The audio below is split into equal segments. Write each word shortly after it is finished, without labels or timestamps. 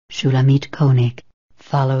Shulamit Koenig,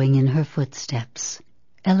 following in her footsteps.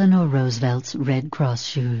 Eleanor Roosevelt's Red Cross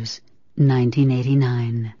Shoes,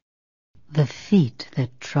 1989. The feet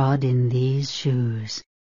that trod in these shoes.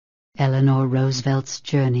 Eleanor Roosevelt's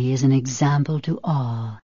journey is an example to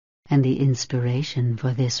all, and the inspiration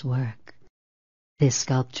for this work. This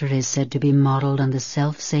sculpture is said to be modeled on the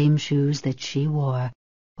self-same shoes that she wore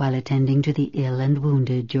while attending to the ill and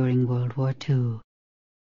wounded during World War II.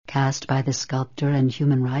 Cast by the sculptor and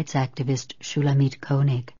human rights activist Shulamit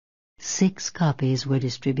Koenig, 6 copies were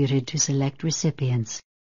distributed to select recipients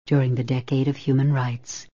during the Decade of Human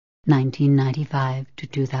Rights, 1995 to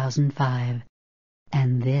 2005,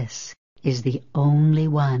 and this is the only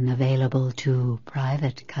one available to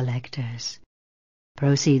private collectors.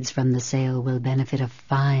 Proceeds from the sale will benefit a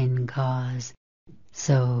fine cause,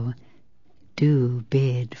 so do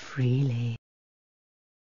bid freely.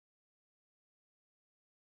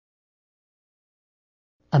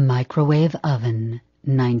 A Microwave Oven,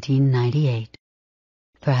 1998.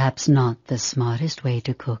 Perhaps not the smartest way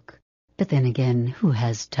to cook, but then again, who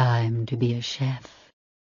has time to be a chef?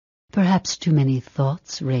 Perhaps too many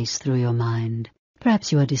thoughts race through your mind.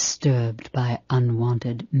 Perhaps you are disturbed by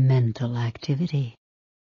unwanted mental activity.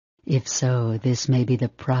 If so, this may be the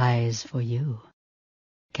prize for you.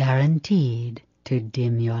 Guaranteed to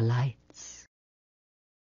dim your lights.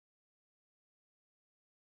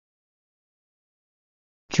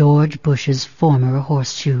 George Bush's Former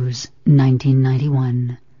Horseshoes,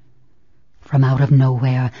 1991. From out of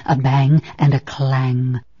nowhere, a bang and a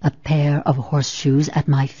clang, a pair of horseshoes at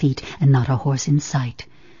my feet and not a horse in sight.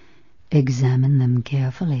 Examine them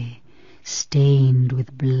carefully, stained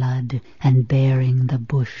with blood and bearing the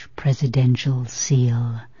Bush presidential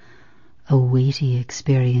seal. A weighty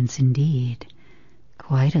experience indeed,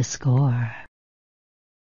 quite a score.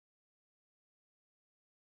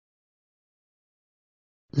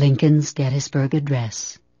 Lincoln's Gettysburg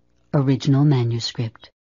Address, original manuscript,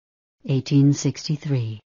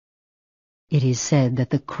 1863. It is said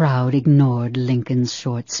that the crowd ignored Lincoln's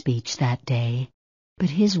short speech that day, but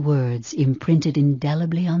his words, imprinted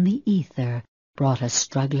indelibly on the ether, brought a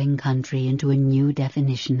struggling country into a new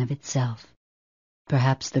definition of itself.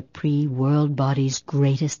 Perhaps the pre-world body's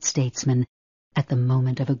greatest statesman at the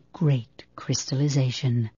moment of a great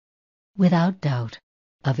crystallization, without doubt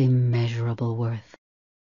of immeasurable worth.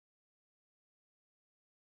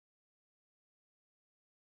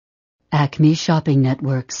 Acme Shopping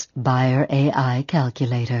Network's Byer AI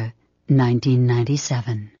Calculator,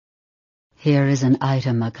 1997. Here is an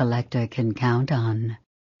item a collector can count on.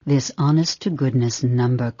 This honest-to-goodness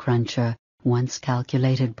number cruncher once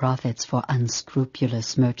calculated profits for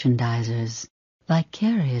unscrupulous merchandisers.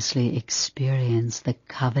 Vicariously experience the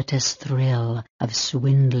covetous thrill of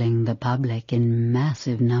swindling the public in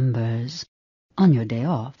massive numbers. On your day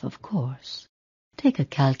off, of course. Take a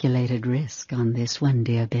calculated risk on this one,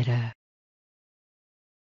 dear bidder.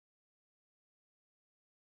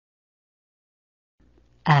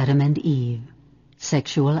 Adam and Eve,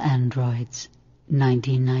 Sexual Androids,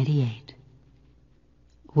 1998.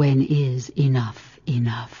 When is enough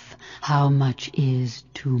enough? How much is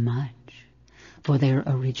too much? For their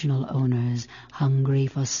original owners, hungry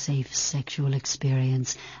for safe sexual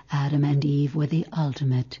experience, Adam and Eve were the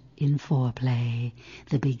ultimate in foreplay,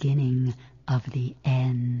 the beginning of the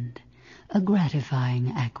end, a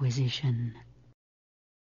gratifying acquisition.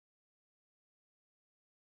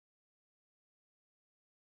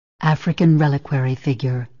 African reliquary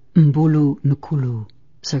figure, Mbulu Ngulu,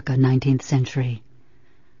 circa 19th century.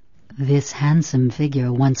 This handsome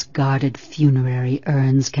figure once guarded funerary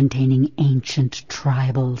urns containing ancient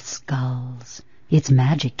tribal skulls. Its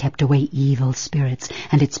magic kept away evil spirits,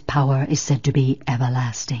 and its power is said to be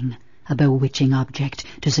everlasting, a bewitching object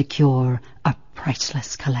to secure a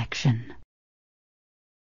priceless collection.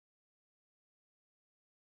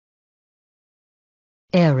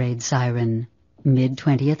 Air raid siren,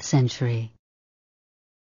 mid-20th century.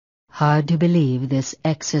 Hard to believe this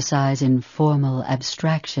exercise in formal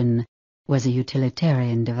abstraction was a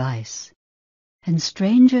utilitarian device, and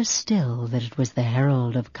stranger still that it was the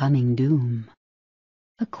herald of coming doom.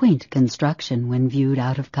 A quaint construction when viewed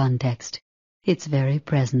out of context, its very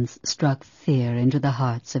presence struck fear into the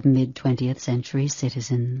hearts of mid-20th century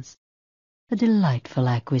citizens. A delightful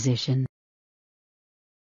acquisition.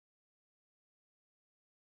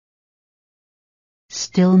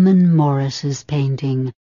 Stillman Morris's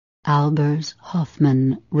painting,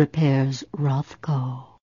 AlbersHoffman Repairs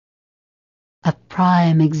Rothko. A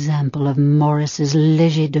prime example of Morris's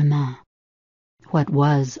legerdemain. What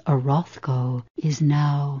was a Rothko is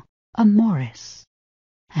now a Morris.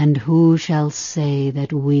 and who shall say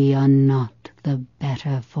that we are not the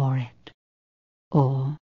better for it,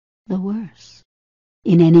 or the worse?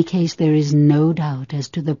 In any case, there is no doubt as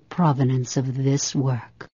to the provenance of this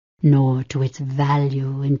work, nor to its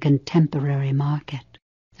value in contemporary market.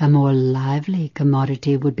 A more lively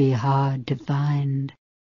commodity would be hard to find,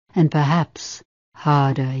 and perhaps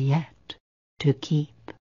harder yet to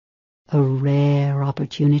keep. A rare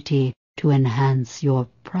opportunity to enhance your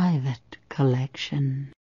private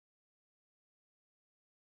collection.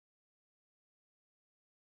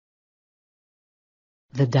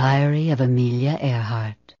 The Diary of Amelia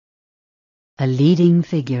Earhart. A leading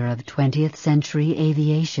figure of 20th century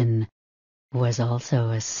aviation, was also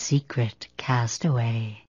a secret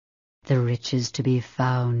castaway. The riches to be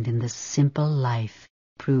found in the simple life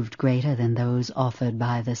proved greater than those offered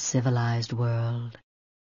by the civilized world.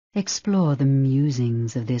 Explore the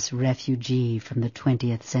musings of this refugee from the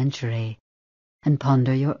 20th century, and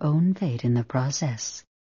ponder your own fate in the process.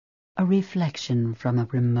 A reflection from a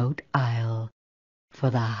remote isle for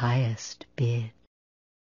the highest bid.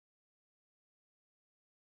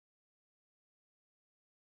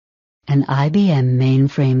 An IBM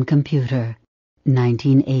Mainframe Computer,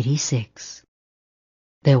 1986.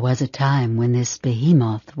 There was a time when this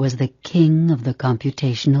behemoth was the king of the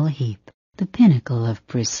computational heap, the pinnacle of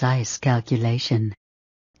precise calculation.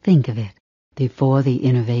 Think of it, before the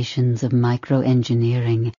innovations of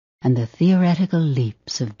microengineering and the theoretical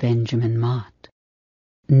leaps of Benjamin Mott.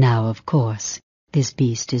 Now, of course, this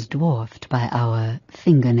beast is dwarfed by our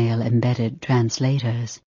fingernail-embedded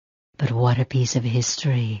translators. But what a piece of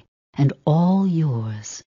history, and all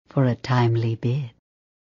yours for a timely bid.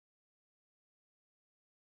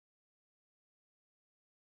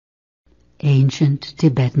 Ancient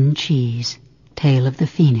Tibetan Cheese, Tale of the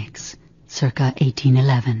Phoenix, circa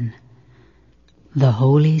 1811. The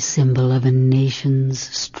holy symbol of a nation's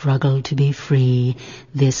struggle to be free,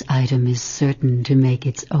 this item is certain to make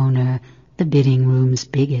its owner the bidding room's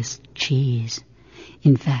biggest cheese.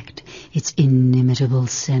 In fact, its inimitable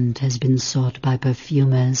scent has been sought by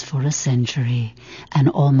perfumers for a century, an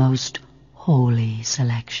almost holy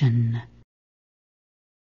selection.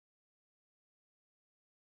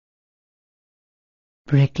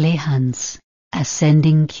 Brickley Hunt's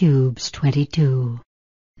Ascending Cubes 22,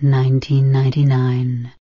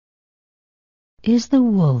 1999. Is the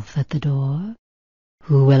wolf at the door?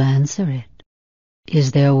 Who will answer it?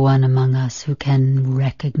 Is there one among us who can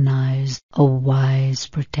recognize a wise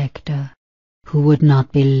protector, who would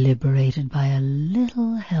not be liberated by a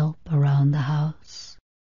little help around the house?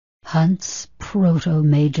 Hunt's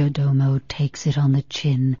proto-majordomo takes it on the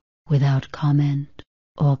chin without comment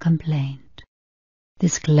or complaint.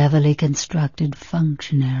 This cleverly constructed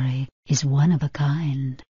functionary is one of a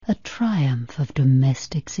kind, a triumph of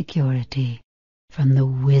domestic security from the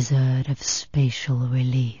wizard of spatial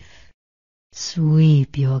relief.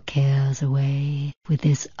 Sweep your cares away with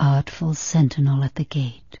this artful sentinel at the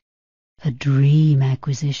gate, a dream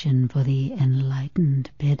acquisition for the enlightened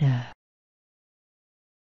bidder.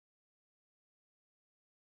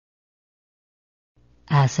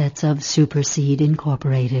 Assets of SuperSeed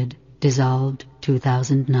Incorporated, dissolved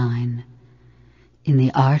 2009. In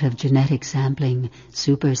the art of genetic sampling,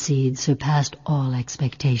 SuperSeed surpassed all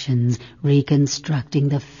expectations, reconstructing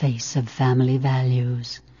the face of family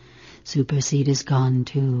values. SuperSeed is gone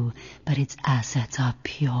too, but its assets are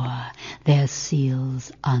pure, their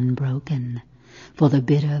seals unbroken, for the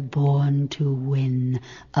bidder born to win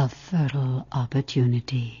a fertile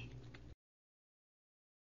opportunity.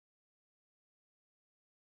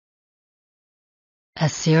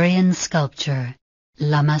 Assyrian sculpture,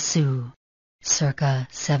 Lamassu, circa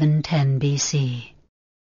 710 BC.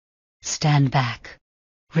 Stand back.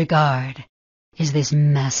 Regard. Is this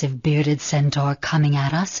massive bearded centaur coming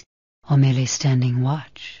at us, or merely standing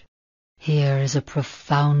watch? Here is a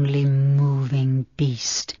profoundly moving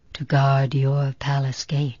beast to guard your palace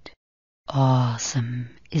gate. Awesome,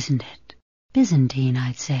 isn't it? Byzantine,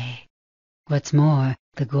 I'd say. What's more,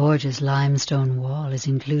 the gorgeous limestone wall is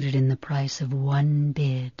included in the price of one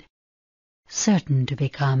bid. Certain to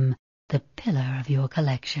become the pillar of your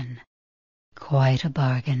collection. Quite a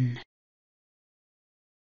bargain.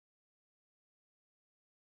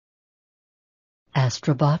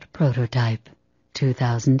 Astrobot Prototype,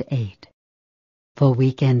 2008. For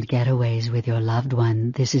weekend getaways with your loved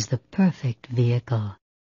one, this is the perfect vehicle.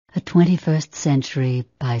 A 21st century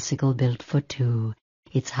bicycle built for two.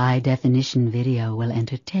 Its high-definition video will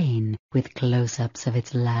entertain with close-ups of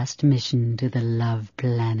its last mission to the love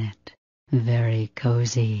planet. Very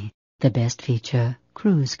cozy. The best feature,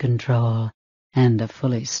 cruise control. and a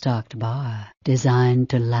fully stocked bar designed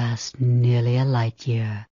to last nearly a light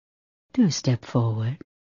year. Do step forward.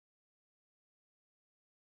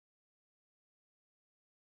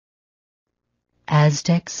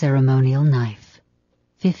 Aztec ceremonial knife,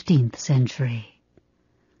 15th century.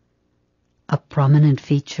 A prominent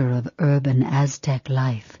feature of urban Aztec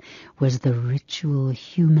life was the ritual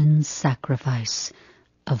human sacrifice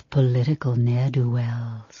of political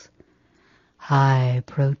ne'er-do-wells. High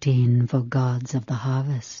protein for gods of the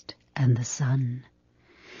harvest and the sun.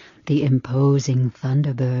 The imposing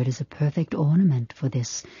thunderbird is a perfect ornament for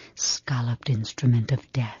this scalloped instrument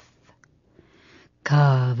of death.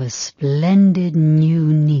 Carve a splendid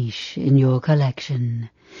new niche in your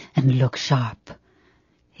collection and look sharp.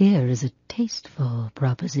 Here is a tasteful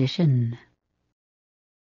proposition.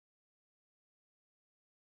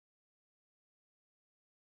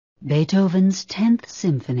 Beethoven's 10th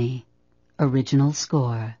Symphony, original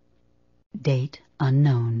score, date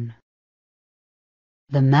unknown.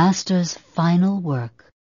 The master's final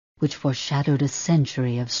work, which foreshadowed a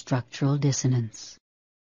century of structural dissonance.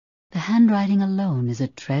 The handwriting alone is a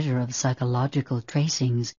treasure of psychological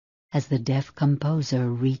tracings as the deaf composer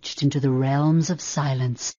reached into the realms of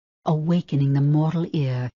silence, awakening the mortal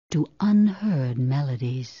ear to unheard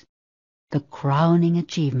melodies. The crowning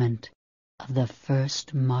achievement of the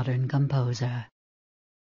first modern composer.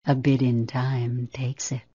 A bit in time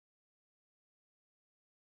takes it.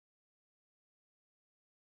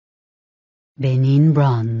 Benin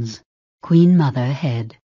bronze, Queen Mother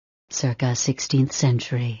head, circa 16th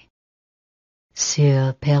century.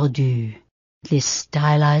 Cire perdue. This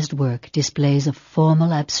stylized work displays a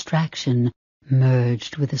formal abstraction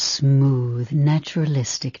merged with a smooth,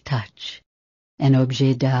 naturalistic touch, an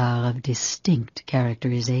objet d'art of distinct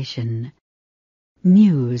characterization.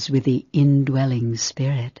 Muse with the indwelling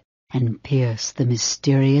spirit and pierce the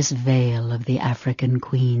mysterious veil of the African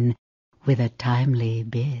queen with a timely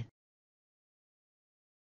bid.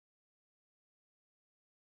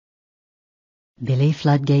 Billy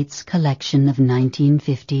Floodgate's collection of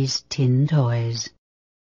 1950s tin toys.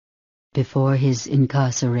 Before his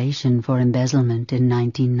incarceration for embezzlement in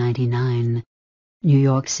 1999, New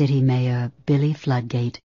York City Mayor Billy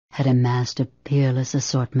Floodgate had amassed a peerless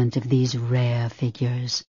assortment of these rare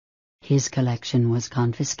figures. His collection was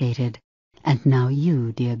confiscated, and now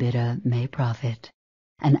you, dear bidder, may profit.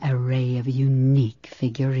 An array of unique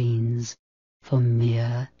figurines for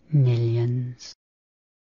mere millions.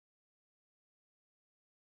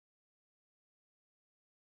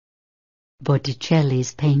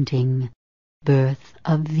 Botticelli's painting, Birth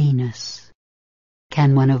of Venus.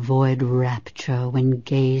 Can one avoid rapture when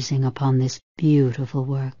gazing upon this beautiful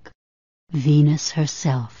work? Venus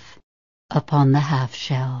herself, upon the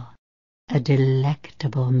half-shell, a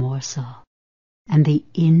delectable morsel, and the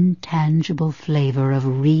intangible flavor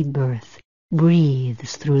of rebirth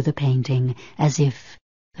breathes through the painting as if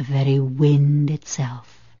the very wind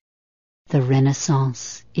itself. The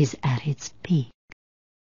Renaissance is at its peak.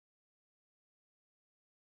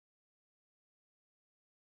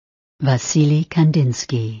 Vasily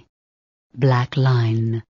Kandinsky, Black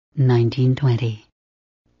Line, 1920.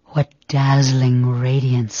 What dazzling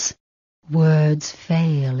radiance! Words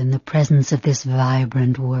fail in the presence of this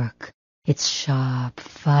vibrant work. Its sharp,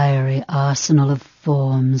 fiery arsenal of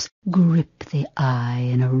forms grip the eye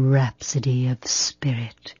in a rhapsody of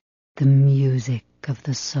spirit, the music of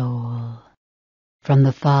the soul. From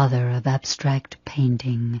the father of abstract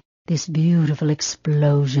painting, this beautiful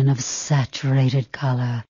explosion of saturated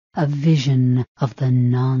color, a vision of the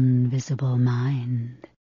non-visible mind.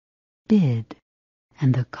 Bid,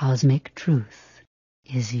 and the cosmic truth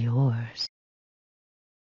is yours.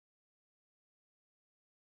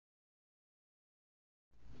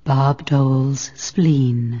 Bob Dole's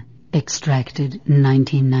Spleen, extracted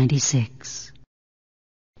 1996.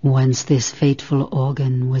 Once this fateful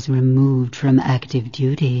organ was removed from active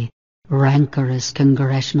duty, rancorous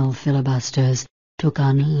congressional filibusters took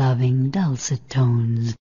on loving dulcet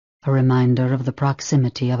tones, a reminder of the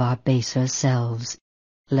proximity of our baser selves,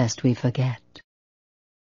 lest we forget.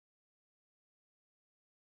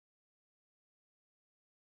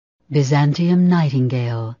 Byzantium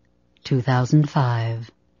Nightingale,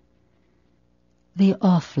 2005. The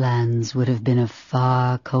Offlands would have been a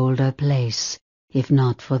far colder place if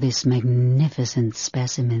not for this magnificent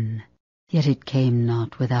specimen, yet it came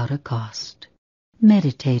not without a cost.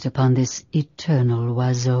 Meditate upon this eternal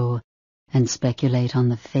oiseau, and speculate on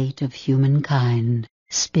the fate of humankind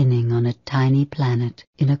spinning on a tiny planet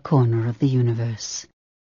in a corner of the universe.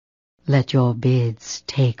 Let your bids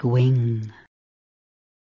take wing.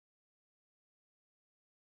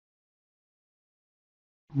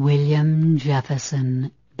 William Jefferson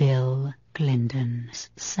Bill Clinton's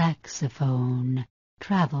saxophone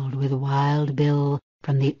traveled with Wild Bill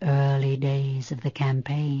from the early days of the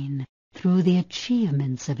campaign through the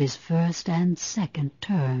achievements of his first and second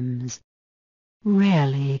terms.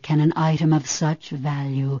 Rarely can an item of such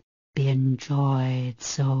value be enjoyed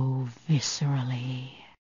so viscerally.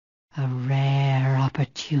 A rare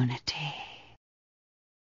opportunity.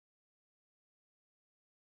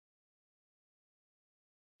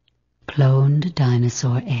 Cloned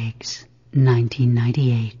dinosaur eggs,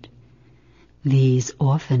 1998. These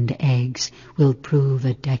orphaned eggs will prove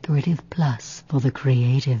a decorative plus for the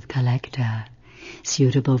creative collector.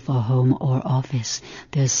 Suitable for home or office,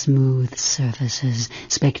 their smooth surfaces,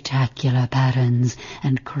 spectacular patterns,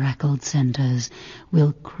 and crackled centers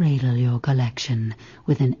will cradle your collection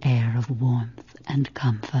with an air of warmth and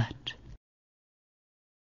comfort.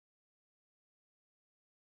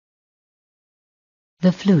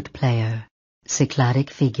 The Flute Player, Cycladic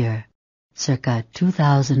Figure, circa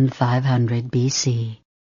 2500 BC.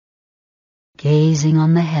 Gazing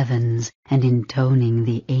on the heavens and intoning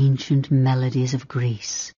the ancient melodies of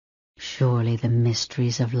Greece, surely the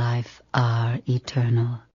mysteries of life are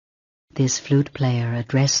eternal. This flute player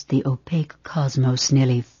addressed the opaque cosmos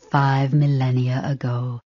nearly 5 millennia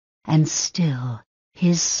ago, and still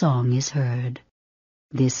his song is heard.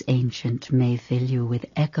 This ancient may fill you with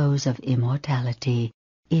echoes of immortality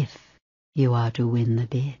if you are to win the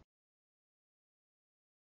bid.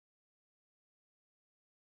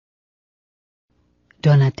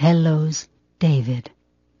 Donatello's David,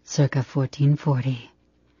 circa 1440.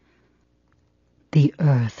 The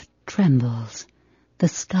earth trembles, the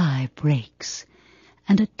sky breaks,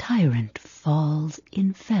 and a tyrant falls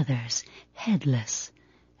in feathers, headless,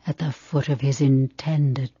 at the foot of his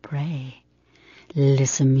intended prey.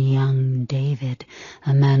 Lissome young David,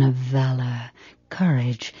 a man of valor,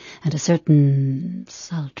 courage, and a certain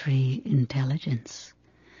sultry intelligence.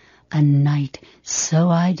 A knight so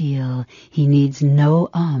ideal he needs no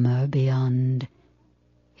armor beyond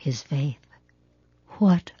his faith.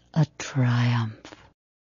 What a triumph!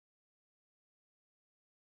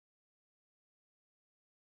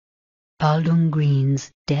 Baldwin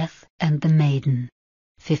Green's Death and the Maiden,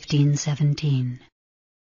 1517.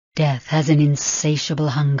 Death has an insatiable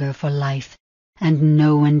hunger for life, and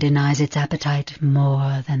no one denies its appetite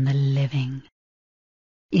more than the living.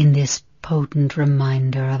 In this potent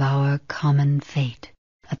reminder of our common fate,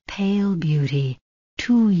 a pale beauty,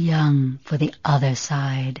 too young for the other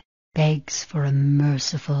side, begs for a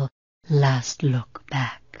merciful last look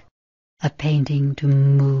back, a painting to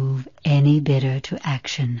move any bidder to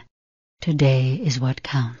action. Today is what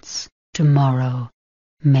counts. Tomorrow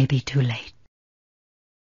may be too late.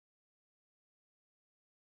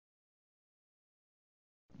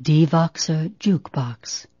 DeeVoxer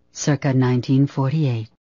JukeBox, circa 1948.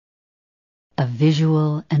 A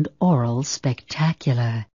visual and oral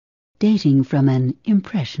spectacular, dating from an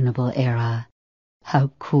impressionable era. How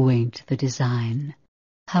quaint the design,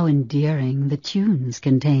 how endearing the tunes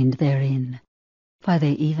contained therein. Why,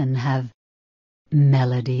 they even have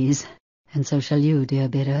melodies, and so shall you, dear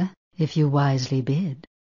bidder, if you wisely bid.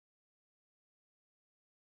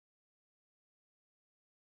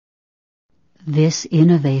 This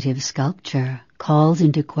innovative sculpture calls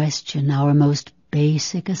into question our most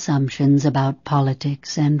basic assumptions about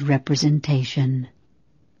politics and representation.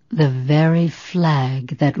 The very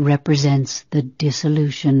flag that represents the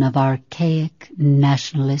dissolution of archaic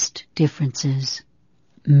nationalist differences,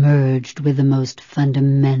 merged with the most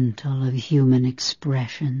fundamental of human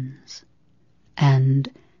expressions. And,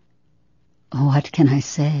 what can I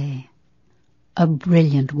say? A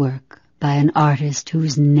brilliant work by an artist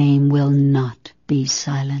whose name will not be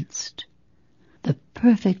silenced. The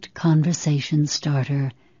perfect conversation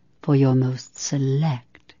starter for your most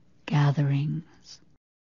select gatherings.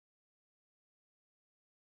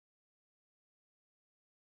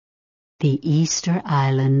 The Easter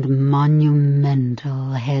Island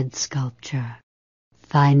monumental head sculpture.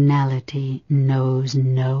 Finality knows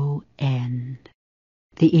no end.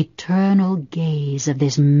 The eternal gaze of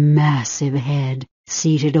this massive head,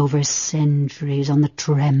 seated over centuries on the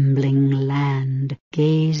trembling land,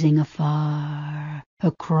 gazing afar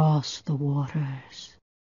across the waters.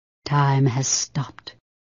 Time has stopped.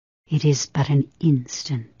 It is but an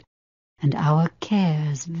instant, and our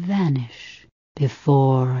cares vanish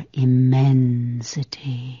before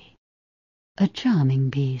immensity. A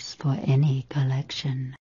charming piece for any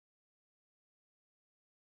collection.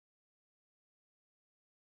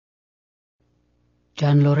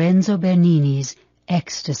 Gian Lorenzo Bernini's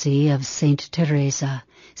Ecstasy of Saint Teresa,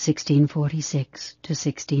 1646 to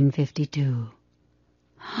 1652.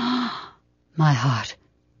 My heart,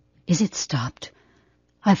 is it stopped?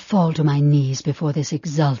 I fall to my knees before this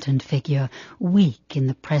exultant figure, weak in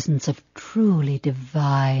the presence of truly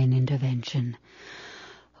divine intervention.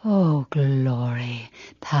 Oh, glory,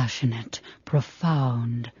 passionate,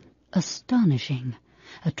 profound, astonishing,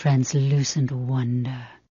 a translucent wonder.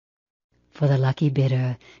 For the lucky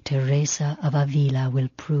bidder, Teresa of Avila will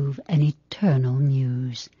prove an eternal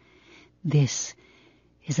muse. This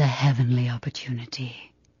is a heavenly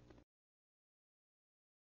opportunity.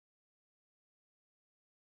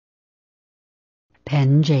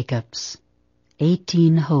 Penn Jacobs,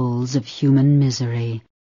 18 Holes of Human Misery,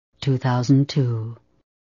 2002.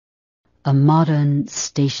 A modern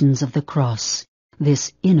Stations of the Cross,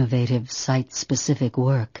 this innovative site-specific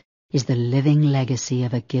work is the living legacy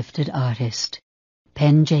of a gifted artist.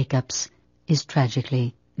 Penn Jacobs is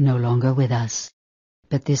tragically no longer with us,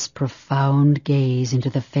 but this profound gaze into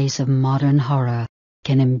the face of modern horror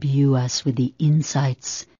can imbue us with the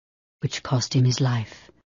insights which cost him his life.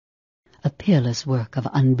 A peerless work of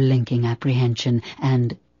unblinking apprehension,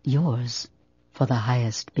 and yours for the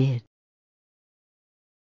highest bid.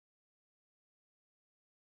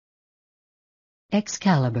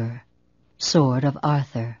 Excalibur, Sword of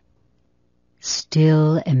Arthur.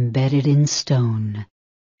 Still embedded in stone,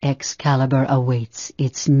 Excalibur awaits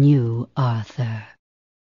its new Arthur.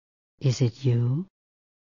 Is it you?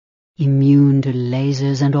 Immune to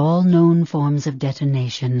lasers and all known forms of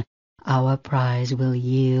detonation, our prize will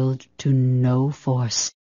yield to no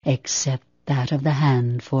force except that of the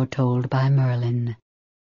hand foretold by Merlin.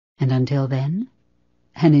 And until then,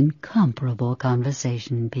 an incomparable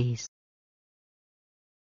conversation piece.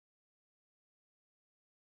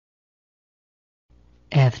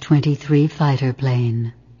 F-23 fighter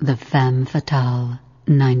plane, the Femme Fatale,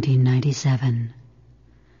 1997.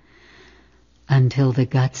 Until the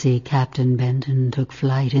gutsy Captain Benton took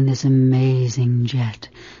flight in this amazing jet,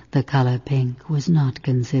 the color pink was not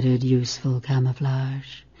considered useful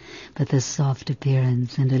camouflage. But the soft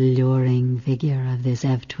appearance and alluring figure of this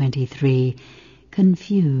F-23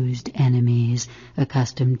 confused enemies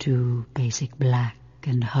accustomed to basic black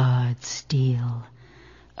and hard steel.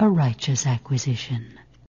 A righteous acquisition.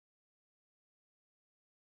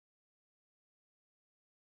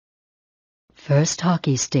 First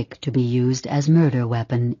hockey stick to be used as murder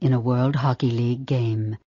weapon in a World Hockey League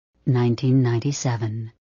game,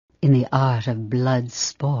 1997. In the art of blood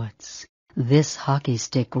sports, this hockey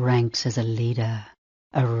stick ranks as a leader,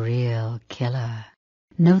 a real killer.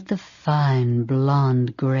 Note the fine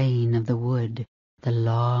blonde grain of the wood, the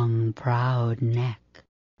long, proud neck.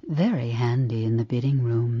 Very handy in the bidding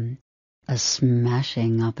room. A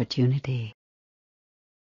smashing opportunity.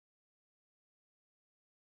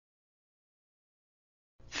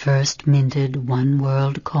 First minted One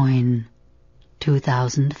World coin,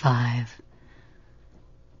 2005.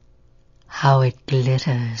 How it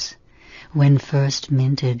glitters. When first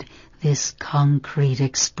minted, this concrete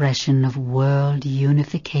expression of world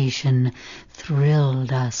unification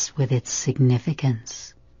thrilled us with its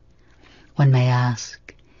significance. One may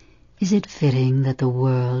ask, is it fitting that the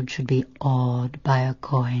world should be awed by a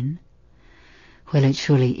coin? Well, it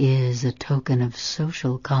surely is a token of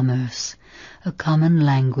social commerce, a common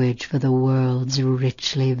language for the world's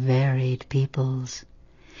richly varied peoples.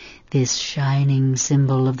 This shining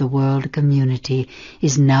symbol of the world community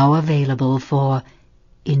is now available for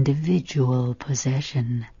individual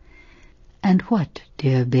possession. And what,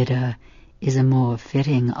 dear bidder, is a more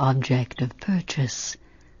fitting object of purchase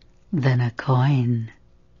than a coin?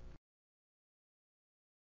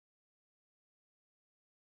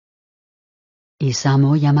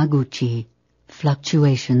 Isamu Yamaguchi,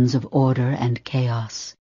 Fluctuations of Order and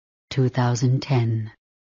Chaos, 2010.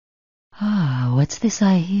 Ah, what's this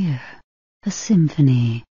I hear? A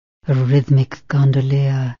symphony, a rhythmic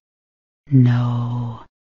gondolier. No,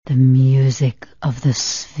 the music of the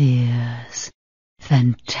spheres.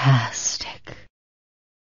 Fantastic.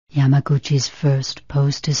 Yamaguchi's first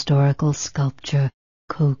post-historical sculpture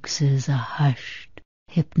coaxes a hushed,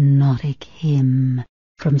 hypnotic hymn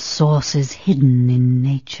from sources hidden in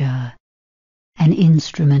nature, an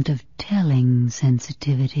instrument of telling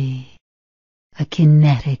sensitivity, a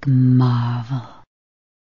kinetic marvel.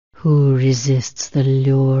 Who resists the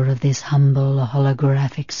lure of this humble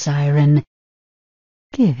holographic siren?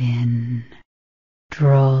 Give in.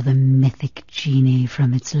 Draw the mythic genie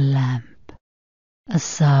from its lamp, a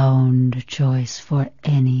sound choice for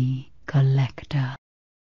any collector.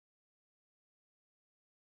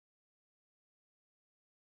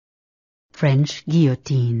 French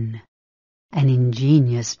guillotine. An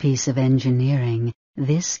ingenious piece of engineering,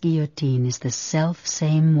 this guillotine is the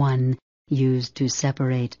self-same one used to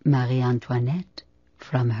separate Marie Antoinette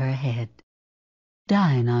from her head.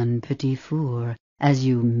 Dine on petit four as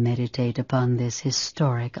you meditate upon this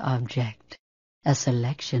historic object, a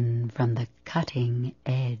selection from the cutting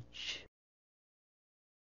edge.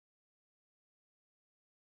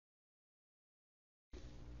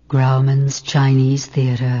 Grauman's Chinese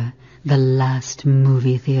Theater, the last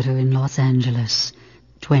movie theater in Los Angeles,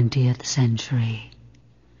 20th century.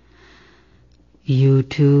 You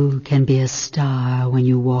too can be a star when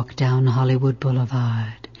you walk down Hollywood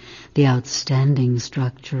Boulevard, the outstanding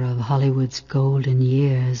structure of Hollywood's golden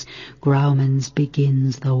years. Grauman's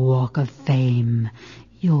begins the walk of fame,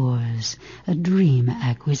 yours, a dream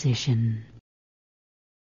acquisition.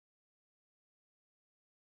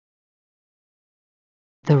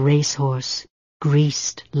 The racehorse,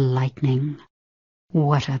 greased lightning.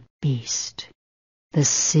 What a beast! The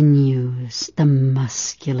sinews, the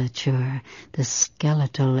musculature, the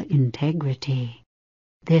skeletal integrity.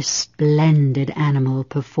 This splendid animal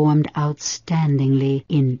performed outstandingly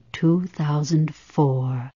in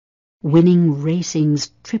 2004, winning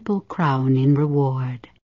racing's Triple Crown in reward.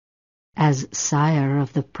 As sire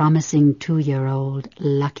of the promising 2-year-old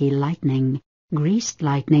Lucky Lightning, Greased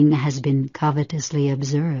Lightning has been covetously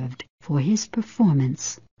observed for his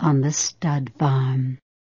performance on the stud farm.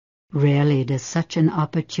 Rarely does such an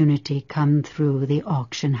opportunity come through the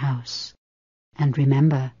auction house. And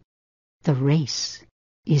remember, the race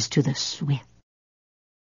is to the swift.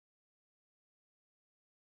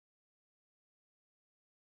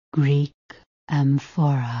 Greek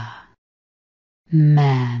amphora.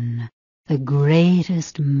 Man, the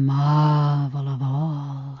greatest marvel of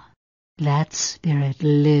all. That spirit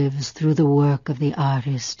lives through the work of the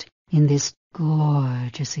artist in this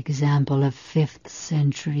gorgeous example of 5th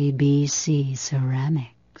century BC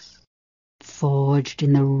ceramics, forged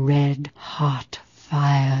in the red-hot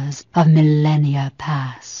fires of millennia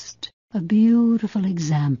past, a beautiful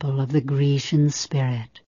example of the Grecian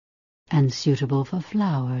spirit, and suitable for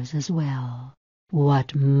flowers as well.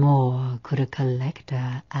 What more could a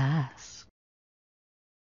collector ask?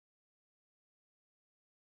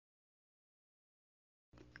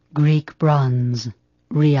 Greek bronze,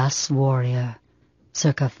 Rias warrior,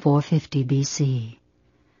 circa 450 BC.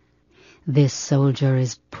 This soldier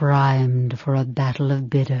is primed for a battle of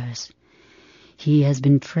bidders. He has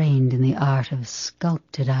been trained in the art of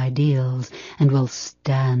sculpted ideals and will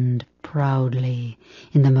stand proudly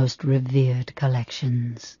in the most revered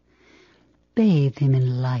collections. Bathe him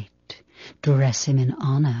in light, dress him in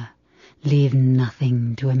honor, leave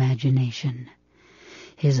nothing to imagination.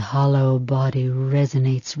 His hollow body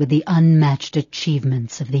resonates with the unmatched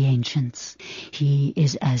achievements of the ancients. He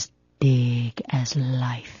is as big as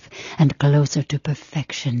life and closer to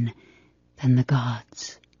perfection than the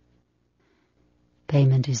gods.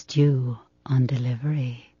 Payment is due on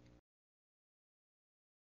delivery.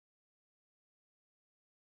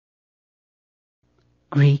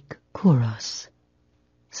 Greek Kouros,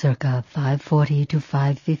 circa 540 to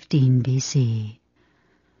 515 BC.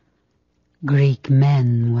 Greek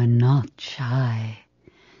men were not shy.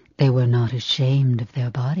 They were not ashamed of their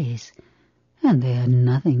bodies, and they had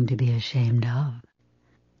nothing to be ashamed of.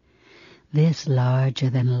 This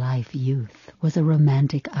larger-than-life youth was a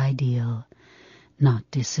romantic ideal, not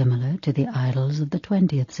dissimilar to the idols of the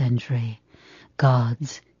 20th century,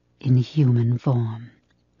 gods in human form.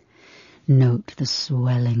 Note the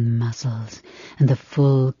swelling muscles and the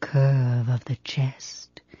full curve of the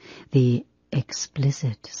chest, the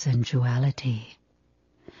explicit sensuality.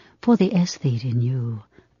 For the aesthete in you,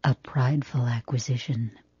 a prideful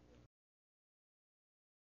acquisition.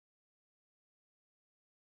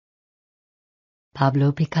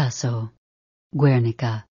 Pablo Picasso,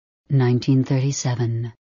 Guernica,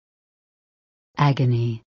 1937.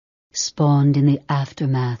 Agony, spawned in the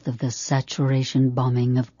aftermath of the saturation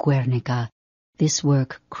bombing of Guernica, this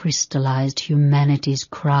work crystallized humanity's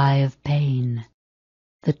cry of pain.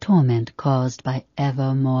 The torment caused by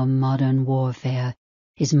ever more modern warfare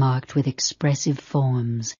is marked with expressive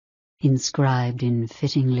forms, inscribed in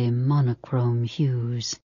fittingly monochrome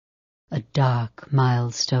hues, a dark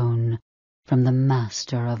milestone from the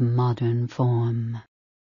master of modern form.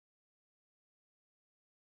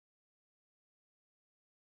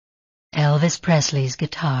 Elvis Presley's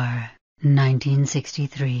guitar,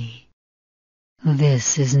 1963.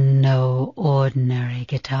 This is no ordinary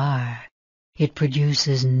guitar. It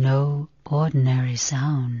produces no ordinary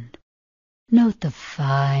sound. Note the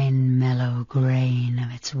fine, mellow grain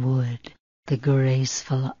of its wood, the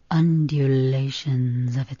graceful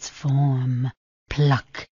undulations of its form.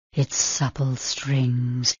 Pluck its supple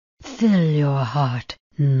strings. Fill your heart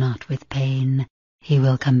not with pain, He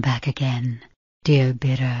will come back again. Dear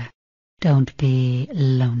bidder, don't be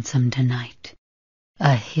lonesome tonight.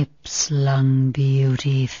 A hip-slung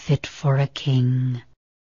beauty fit for a king.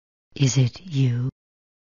 Is it you?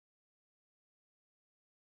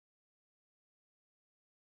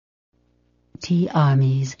 T.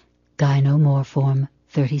 Armies, Gynomorphorum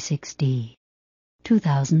 36D,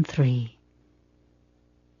 2003.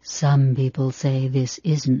 Some people say this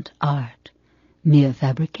isn't art, mere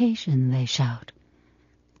fabrication, they shout.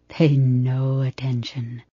 Pay no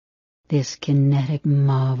attention. This kinetic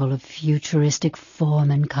marvel of futuristic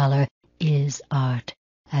form and color is art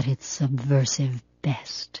at its subversive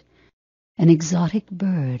best. An exotic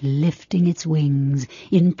bird lifting its wings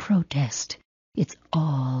in protest. It's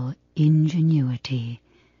all ingenuity,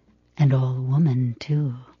 and all woman,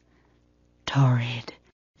 too. Torrid,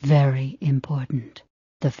 very important.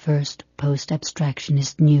 The first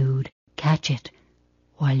post-abstractionist nude. Catch it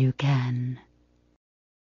while you can.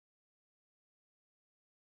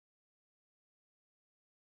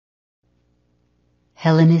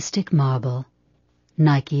 Hellenistic marble,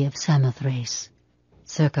 Nike of Samothrace,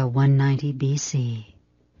 circa 190 BC.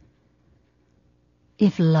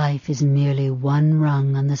 If life is merely one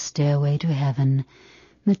rung on the stairway to heaven,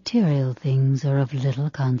 material things are of little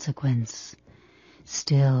consequence.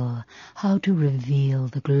 Still, how to reveal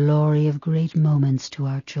the glory of great moments to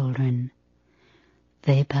our children?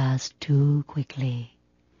 They pass too quickly.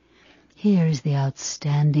 Here is the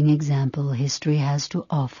outstanding example history has to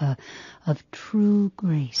offer of true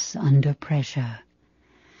grace under pressure.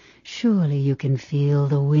 Surely you can feel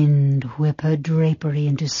the wind whip her drapery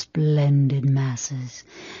into splendid masses,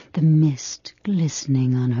 the mist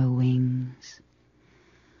glistening on her wings.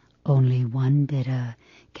 Only one bidder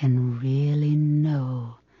can really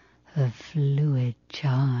know her fluid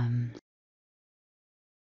charms.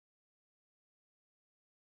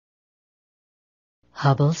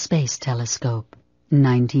 Hubble Space Telescope,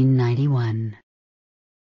 1991.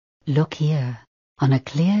 Look here. On a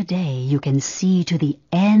clear day you can see to the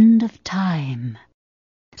end of time.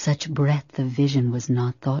 Such breadth of vision was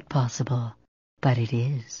not thought possible, but it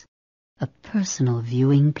is. A personal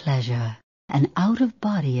viewing pleasure, an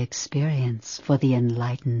out-of-body experience for the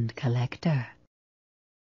enlightened collector.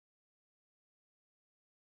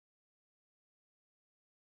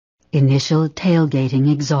 Initial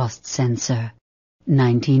tailgating exhaust sensor,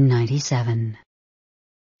 1997.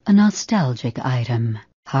 A nostalgic item,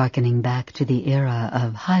 harkening back to the era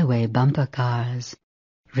of highway bumper cars.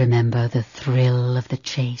 Remember the thrill of the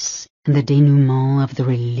chase and the denouement of the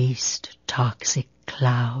released toxic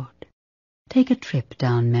cloud. Take a trip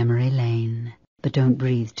down memory lane, but don't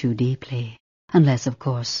breathe too deeply, unless, of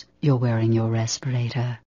course, you're wearing your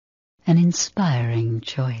respirator. An inspiring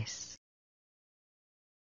choice.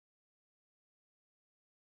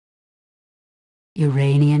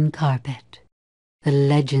 Iranian carpet. The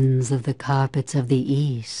legends of the carpets of the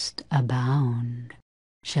East abound.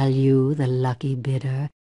 Shall you, the lucky bidder,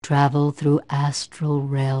 travel through astral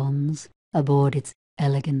realms aboard its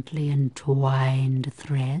elegantly entwined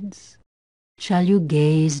threads? Shall you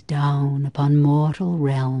gaze down upon mortal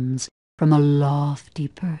realms from a lofty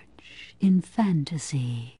perch in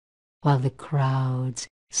fantasy, while the crowds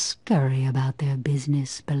scurry about their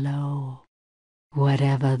business below?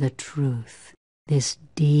 Whatever the truth, this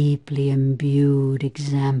deeply imbued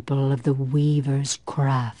example of the weaver's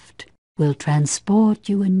craft will transport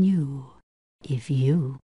you anew if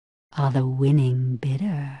you are the winning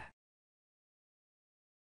bidder.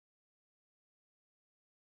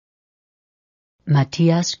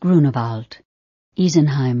 Matthias Grunewald,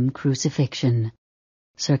 Isenheim Crucifixion,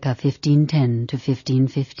 circa 1510 to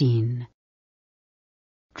 1515.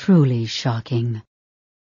 Truly shocking,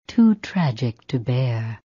 too tragic to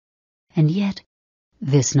bear, and yet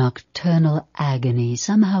this nocturnal agony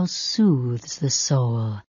somehow soothes the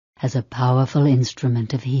soul as a powerful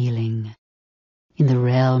instrument of healing. In the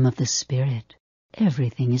realm of the spirit,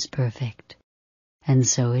 everything is perfect, and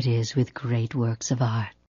so it is with great works of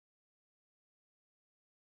art.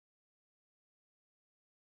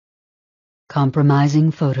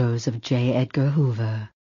 Compromising photos of J. Edgar Hoover.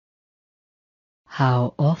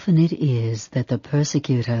 How often it is that the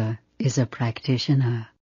persecutor is a practitioner.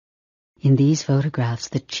 In these photographs,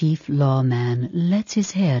 the chief lawman lets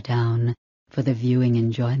his hair down for the viewing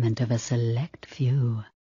enjoyment of a select few.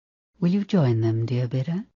 Will you join them, dear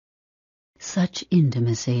bidder? Such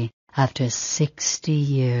intimacy after 60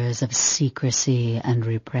 years of secrecy and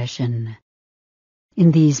repression.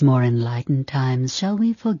 In these more enlightened times, shall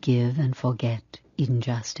we forgive and forget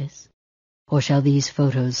injustice? Or shall these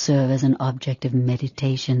photos serve as an object of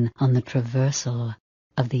meditation on the traversal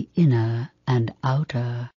of the inner and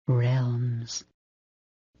outer realms?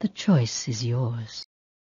 The choice is yours.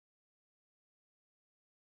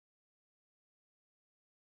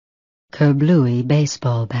 Kerblui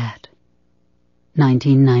baseball bat,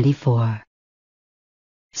 1994.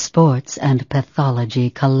 Sports and pathology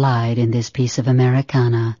collide in this piece of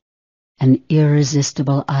Americana, an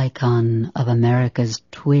irresistible icon of America's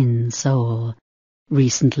twin soul,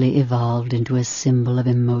 recently evolved into a symbol of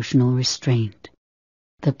emotional restraint,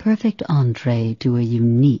 the perfect entree to a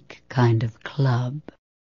unique kind of club.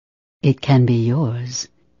 It can be yours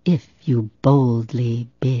if you boldly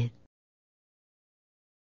bid.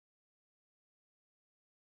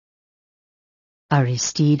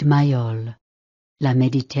 Aristide Maillol, La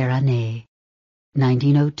Méditerranée,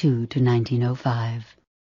 1902 to 1905.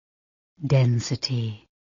 Density,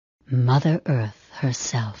 Mother Earth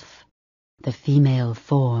herself, the female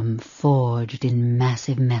form forged in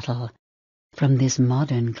massive metal, from this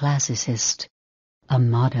modern classicist, a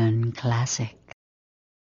modern classic.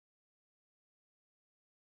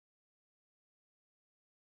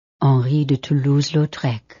 Henri de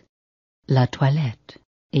Toulouse-Lautrec, La Toilette,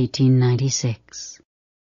 1896.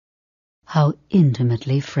 How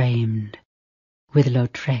intimately framed. With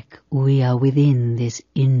Lautrec we are within this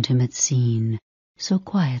intimate scene, so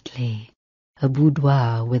quietly, a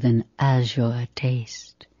boudoir with an azure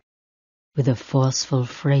taste, with a forceful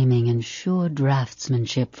framing and sure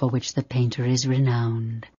draftsmanship for which the painter is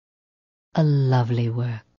renowned. A lovely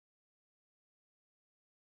work.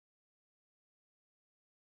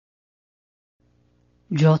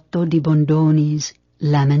 Giotto di Bondoni's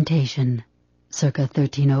Lamentation, circa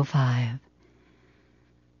 1305.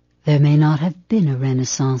 There may not have been a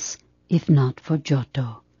Renaissance if not for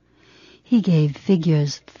Giotto. He gave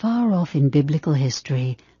figures far off in biblical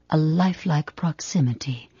history a lifelike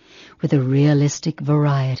proximity, with a realistic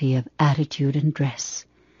variety of attitude and dress,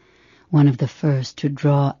 one of the first to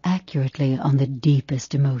draw accurately on the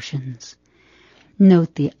deepest emotions.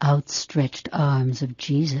 Note the outstretched arms of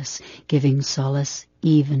Jesus giving solace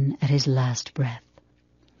even at his last breath.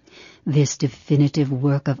 This definitive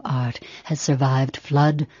work of art has survived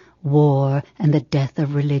flood, war, and the death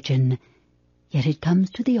of religion, yet it comes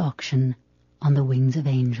to the auction on the wings of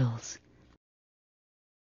angels.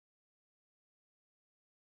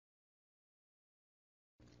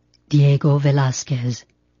 Diego Velázquez,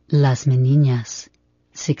 Las Meninas,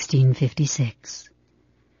 1656.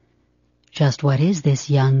 Just what is this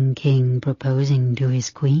young king proposing to his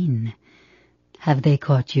queen? Have they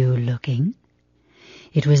caught you looking?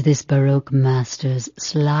 It was this Baroque master's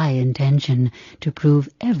sly intention to prove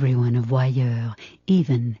everyone of Byer,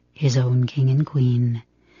 even his own king and queen.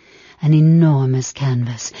 An enormous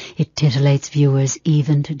canvas, it titillates viewers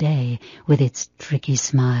even today with its tricky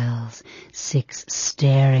smiles, 6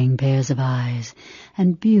 staring pairs of eyes,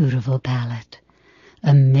 and beautiful palette.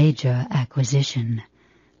 A major acquisition,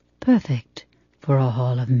 perfect for a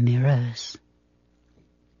hall of mirrors.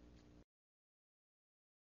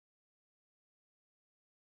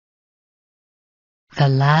 The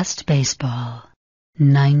Last Baseball,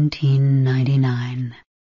 1999.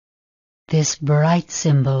 This bright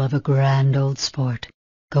symbol of a grand old sport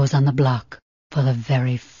goes on the block for the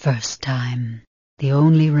very first time, the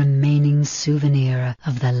only remaining souvenir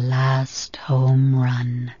of the last home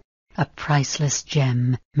run, a priceless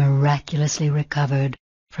gem miraculously recovered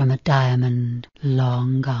from a diamond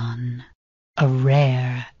long gone, a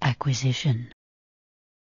rare acquisition.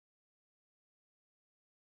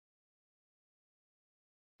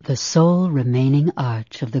 The sole remaining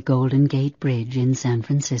arch of the Golden Gate Bridge in San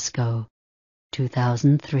Francisco,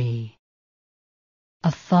 2003.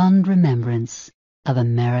 A fond remembrance of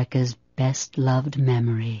America's best-loved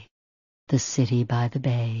memory, the city by the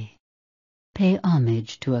bay. Pay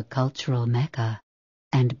homage to a cultural mecca,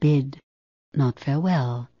 and bid, not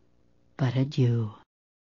farewell, but adieu.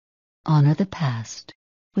 Honor the past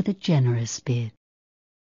with a generous bid.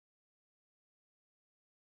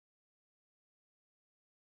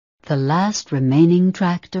 The last remaining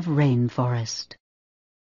tract of rainforest.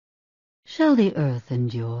 Shall the earth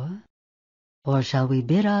endure, or shall we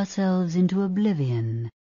bid ourselves into oblivion,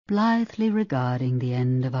 blithely regarding the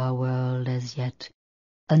end of our world as yet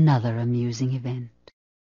another amusing event?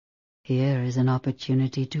 Here is an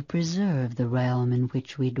opportunity to preserve the realm in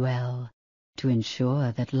which we dwell, to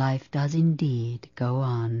ensure that life does indeed go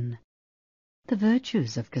on. The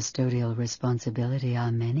virtues of custodial responsibility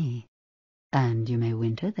are many, and you may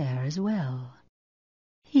winter there as well.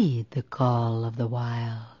 Heed the call of the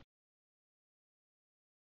wild.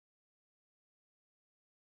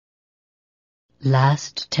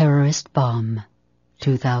 Last Terrorist Bomb,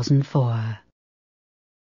 2004.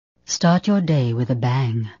 Start your day with a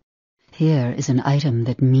bang. Here is an item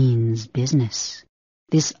that means business.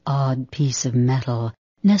 This odd piece of metal,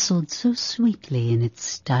 nestled so sweetly in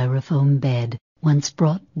its styrofoam bed, once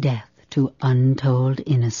brought death to untold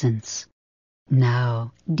innocents.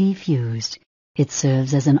 Now, defused, it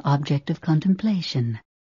serves as an object of contemplation,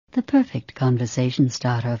 the perfect conversation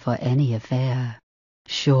starter for any affair,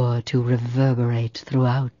 sure to reverberate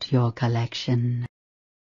throughout your collection.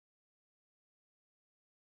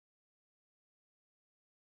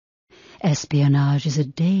 Espionage is a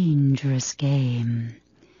dangerous game.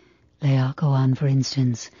 Laocoon, for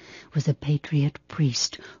instance, was a patriot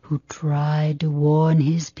priest who tried to warn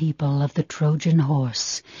his people of the Trojan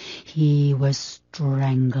horse. He was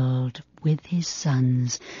strangled with his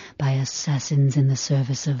sons by assassins in the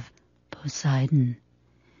service of Poseidon.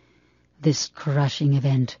 This crushing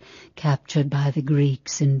event, captured by the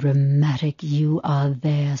Greeks in dramatic "you are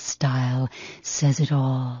there" style, says it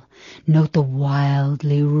all. Note the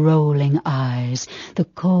wildly rolling eyes, the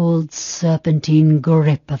cold serpentine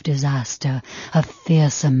grip of disaster, a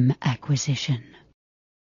fearsome acquisition.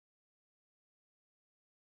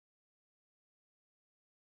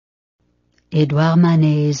 Édouard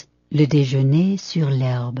Manet's Le Déjeuner sur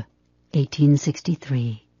l'herbe,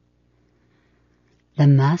 1863. The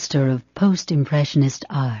master of post-impressionist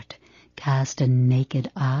art cast a naked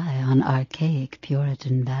eye on archaic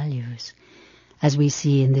Puritan values, as we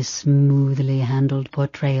see in this smoothly handled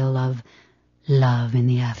portrayal of love in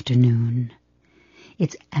the afternoon.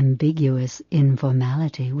 Its ambiguous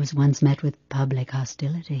informality was once met with public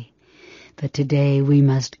hostility, but today we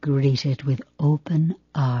must greet it with open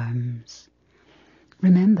arms.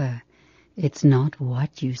 Remember, it's not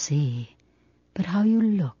what you see, but how you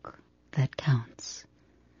look that counts.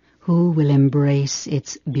 Who will embrace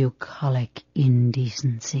its bucolic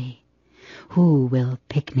indecency? Who will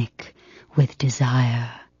picnic with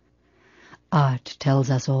desire? Art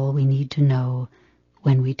tells us all we need to know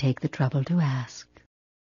when we take the trouble to ask.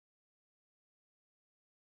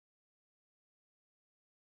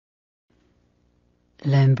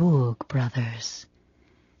 Limbourg Brothers,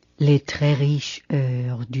 Les très riches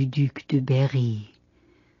heures du Duc de Berry,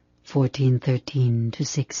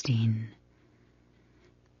 1413–16.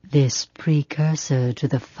 This precursor to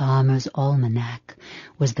the Farmer's Almanac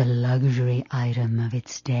was the luxury item of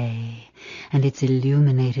its day, and its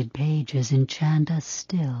illuminated pages enchant us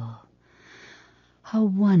still. How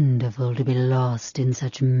wonderful to be lost in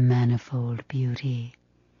such manifold beauty!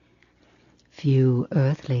 Few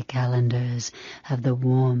earthly calendars have the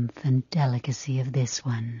warmth and delicacy of this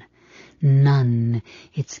one, none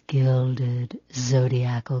its gilded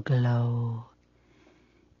zodiacal glow.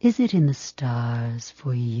 Is it in the stars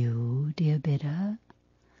for you, dear bidder?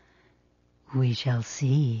 We shall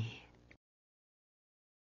see.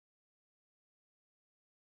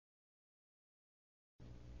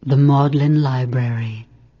 The Magdalen Library,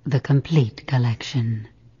 the complete collection.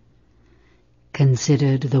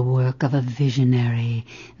 Considered the work of a visionary,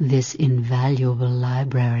 this invaluable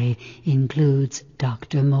library includes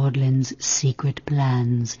Dr. Magdalen's secret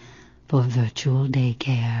plans for virtual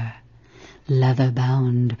daycare,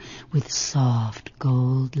 leather-bound with soft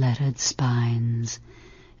gold-lettered spines,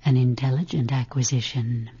 an intelligent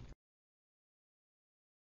acquisition.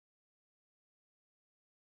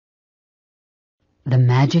 The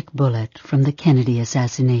Magic Bullet from the Kennedy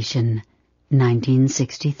Assassination,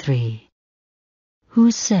 1963. Who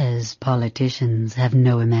says politicians have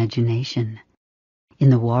no imagination? In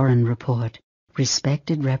the Warren Report,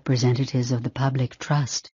 respected representatives of the public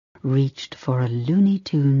trust reached for a Looney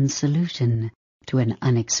Tunes solution to an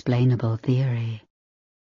unexplainable theory.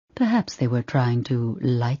 Perhaps they were trying to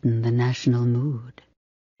lighten the national mood.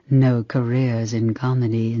 No careers in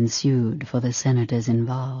comedy ensued for the senators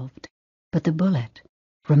involved, but the bullet,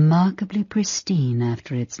 remarkably pristine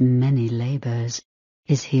after its many labors,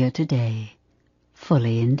 is here today,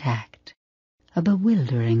 fully intact, a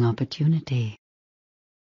bewildering opportunity.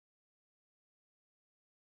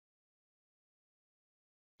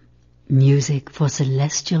 Music for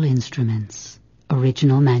Celestial Instruments,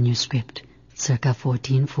 original manuscript, circa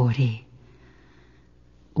 1440.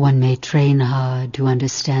 One may train hard to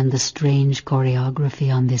understand the strange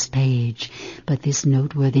choreography on this page, but this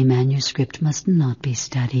noteworthy manuscript must not be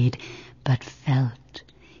studied, but felt.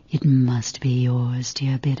 It must be yours,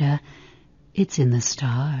 dear bidder. It's in the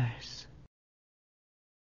stars.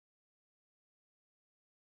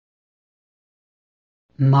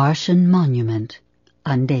 Martian Monument,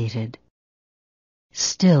 undated.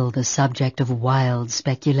 Still the subject of wild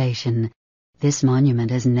speculation, this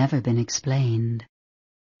monument has never been explained.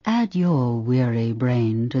 Add your weary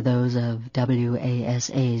brain to those of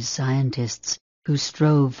WASA's scientists who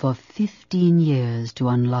strove for 15 years to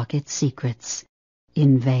unlock its secrets,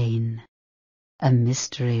 in vain. a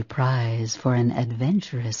mystery prize for an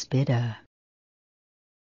adventurous bidder.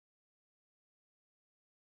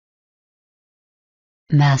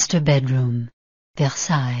 Master Bedroom,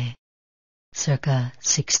 Versailles, circa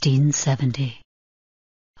 1670.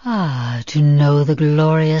 Ah, to know the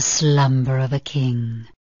glorious slumber of a king,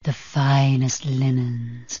 the finest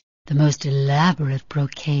linens, the most elaborate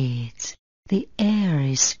brocades, the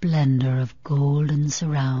airy splendor of golden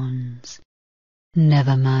surrounds.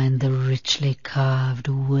 Never mind the richly carved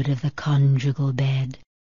wood of the conjugal bed.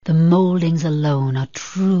 The mouldings alone are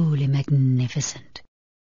truly magnificent.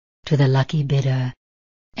 To the lucky bidder,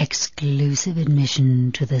 exclusive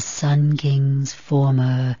admission to the Sun King's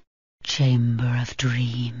former Chamber of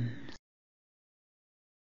Dreams.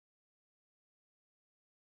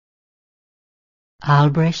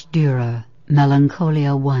 Albrecht Dürer,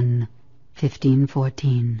 Melancholia 1,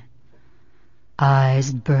 1514.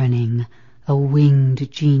 Eyes burning, a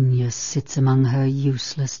winged genius sits among her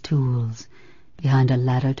useless tools, behind a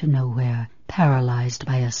ladder to nowhere, paralyzed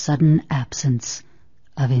by a sudden absence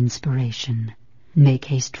of inspiration. Make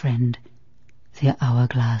haste, friend, the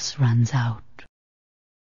hourglass runs out.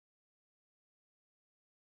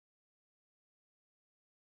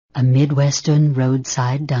 A Midwestern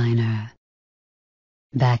roadside diner.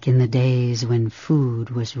 Back in the days when food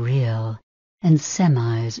was real and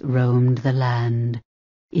semis roamed the land,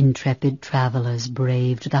 intrepid travelers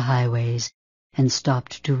braved the highways and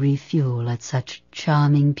stopped to refuel at such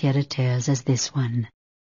charming pied-à-terres as this one.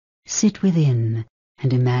 Sit within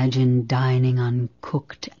and imagine dining on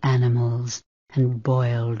cooked animals and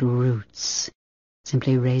boiled roots.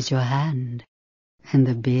 Simply raise your hand, and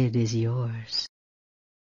the bid is yours.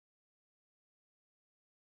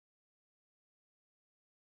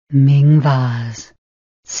 Ming vase,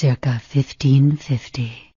 circa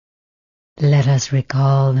 1550. Let us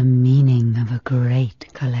recall the meaning of a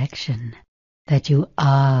great collection, that you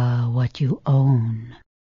are what you own.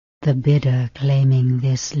 The bidder claiming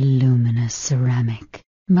this luminous ceramic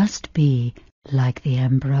must be, like the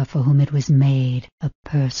emperor for whom it was made, a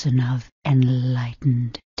person of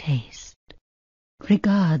enlightened taste.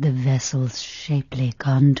 Regard the vessel's shapely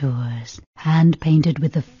contours, hand-painted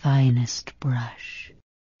with the finest brush.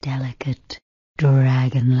 Delicate,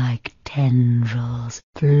 dragon-like tendrils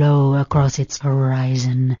flow across its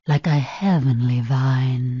horizon like a heavenly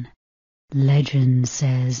vine. Legend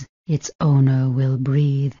says its owner will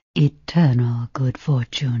breathe eternal good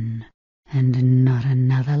fortune, and not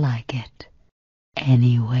another like it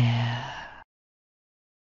anywhere.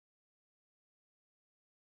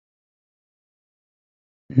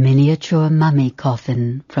 Miniature mummy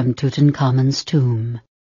coffin from Tutankhamun's tomb,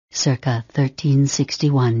 circa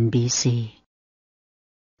 1361 BC.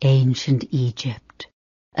 Ancient Egypt,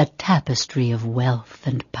 a tapestry of wealth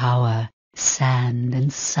and power, sand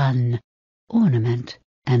and sun, ornament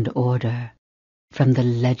and order. From the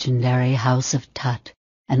legendary House of Tut,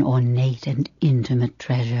 an ornate and intimate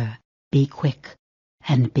treasure. Be quick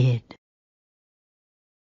and bid.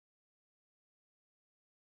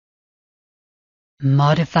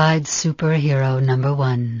 Modified Superhero No.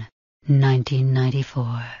 1,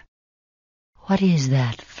 1994. What is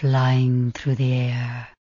that flying through the air?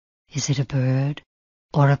 Is it a bird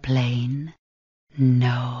or a plane?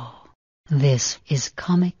 No. This is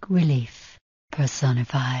comic relief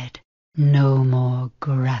personified. No more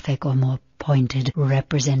graphic or more pointed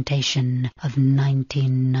representation of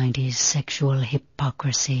 1990s sexual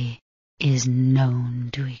hypocrisy is known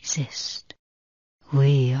to exist.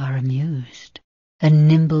 We are amused. A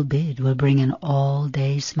nimble bid will bring an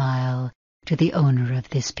all-day smile to the owner of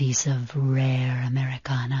this piece of rare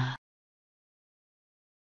Americana.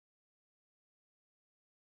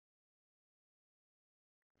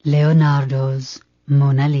 Leonardo's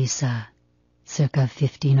Mona Lisa, circa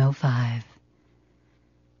 1505.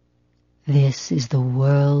 This is the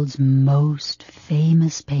world's most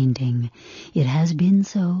famous painting. It has been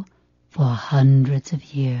so for hundreds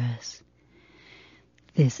of years.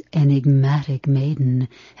 This enigmatic maiden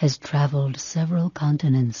has traveled several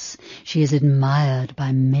continents. She is admired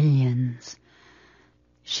by millions.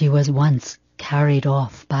 She was once carried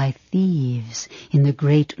off by thieves in the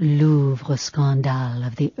great Louvre scandal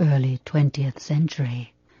of the early 20th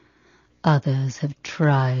century. Others have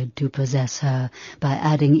tried to possess her by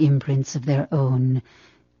adding imprints of their own,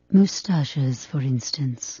 moustaches, for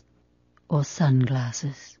instance, or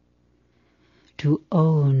sunglasses. To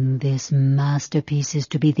own this masterpiece is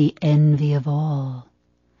to be the envy of all.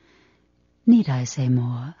 Need I say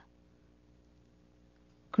more?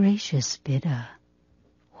 Gracious bidder,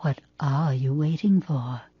 what are you waiting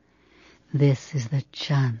for? This is the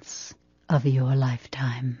chance of your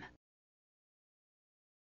lifetime.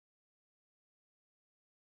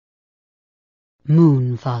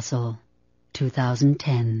 Moon Fossil,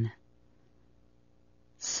 2010.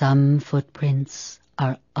 Some footprints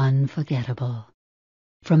are unforgettable.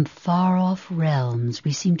 From far-off realms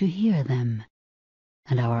we seem to hear them,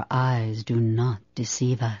 and our eyes do not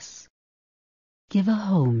deceive us. Give a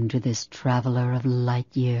home to this traveler of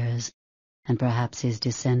light years, and perhaps his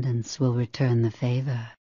descendants will return the favor.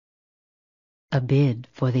 A bid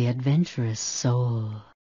for the adventurous soul.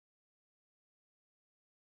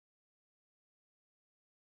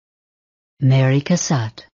 Mary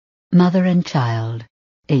Cassatt, Mother and Child,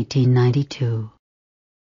 1892.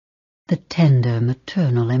 The tender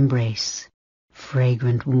maternal embrace,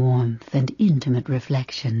 fragrant warmth and intimate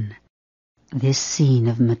reflection. This scene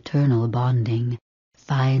of maternal bonding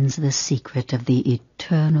finds the secret of the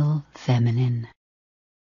eternal feminine.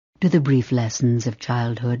 Do the brief lessons of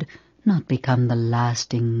childhood not become the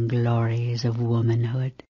lasting glories of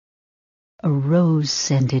womanhood? A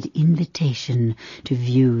rose-scented invitation to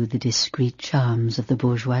view the discreet charms of the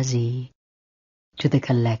bourgeoisie. To the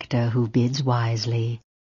collector who bids wisely,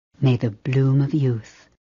 may the bloom of youth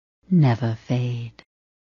never fade.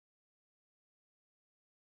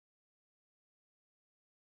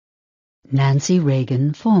 Nancy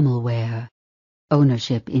Reagan Formal Wear,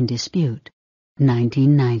 Ownership in Dispute,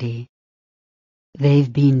 1990.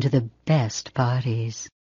 They've been to the best parties.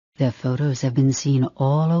 Their photos have been seen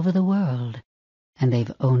all over the world, and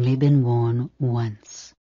they've only been worn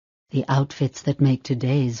once. The outfits that make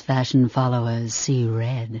today's fashion followers see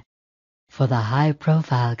red. For the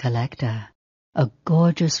high-profile collector, a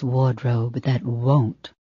gorgeous wardrobe that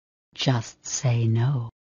won't just say no.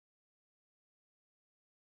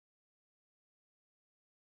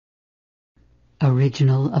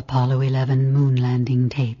 Original Apollo 11 moon landing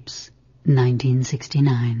tapes,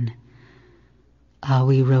 1969. Are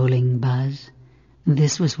we rolling, Buzz?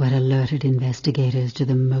 This was what alerted investigators to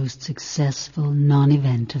the most successful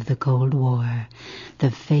non-event of the Cold War,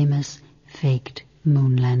 the famous faked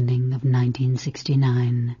moon landing of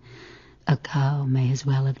 1969. A cow may as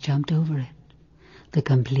well have jumped over it. The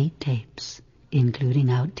complete tapes, including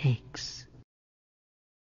outtakes.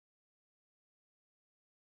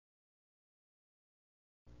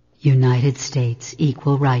 United States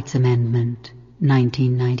Equal Rights Amendment,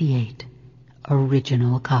 1998.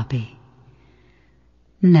 Original copy.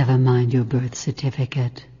 Never mind your birth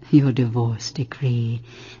certificate, your divorce decree.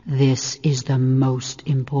 This is the most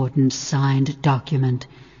important signed document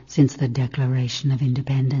since the Declaration of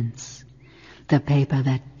Independence. The paper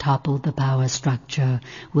that toppled the power structure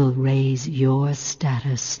will raise your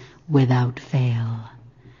status without fail.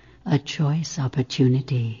 A choice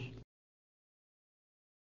opportunity.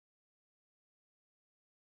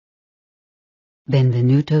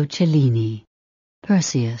 Benvenuto Cellini,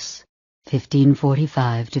 Perseus,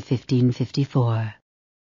 1545 to 1554.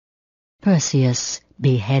 Perseus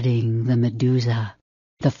beheading the Medusa,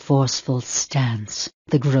 the forceful stance,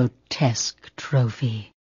 the grotesque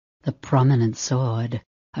trophy, the prominent sword,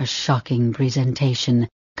 a shocking presentation.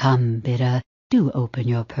 Come, bidder, do open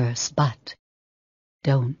your purse, but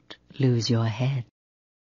don't lose your head.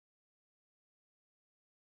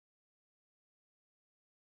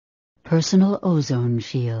 Personal Ozone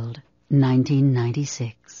Shield,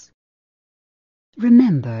 1996.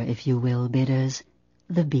 Remember, if you will, bidders,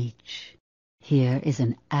 the beach. Here is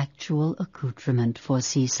an actual accoutrement for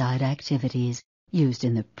seaside activities used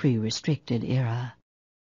in the pre-restricted era.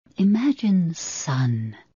 Imagine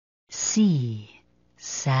sun, sea,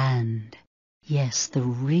 sand. Yes, the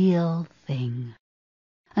real thing.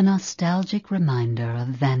 A nostalgic reminder of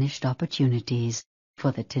vanished opportunities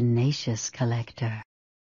for the tenacious collector.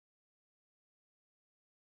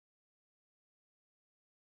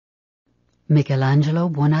 Michelangelo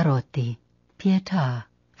Buonarroti, Pietà,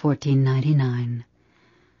 1499.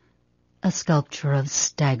 A sculpture of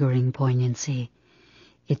staggering poignancy.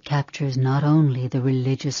 It captures not only the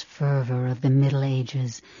religious fervor of the Middle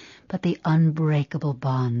Ages, but the unbreakable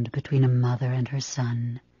bond between a mother and her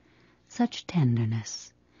son. Such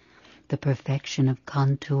tenderness. The perfection of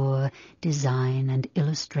contour, design, and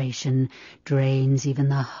illustration drains even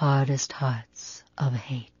the hardest hearts of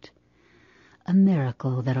hate. A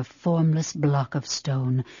miracle that a formless block of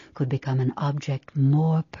stone could become an object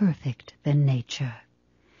more perfect than nature.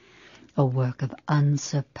 A work of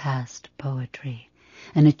unsurpassed poetry,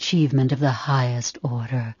 an achievement of the highest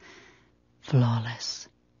order, flawless.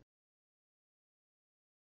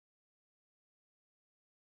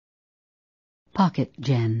 Pocket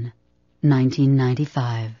Gen,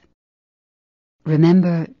 1995.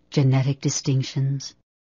 Remember genetic distinctions?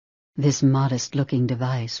 This modest-looking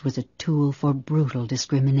device was a tool for brutal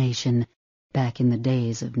discrimination back in the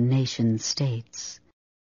days of nation-states.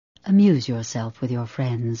 Amuse yourself with your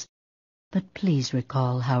friends, but please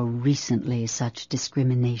recall how recently such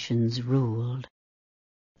discriminations ruled.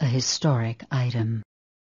 A historic item.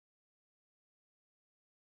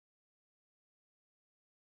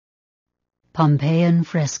 Pompeian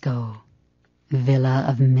fresco, Villa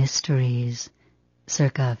of Mysteries,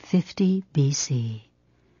 circa 50 BC.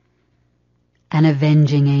 An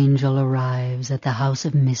avenging angel arrives at the House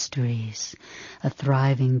of Mysteries, a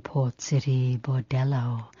thriving port city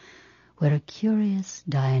bordello, where a curious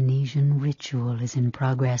Dionysian ritual is in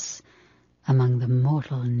progress among the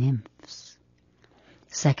mortal nymphs.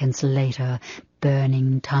 Seconds later,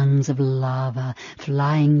 burning tongues of lava,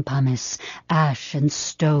 flying pumice, ash and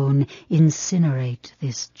stone incinerate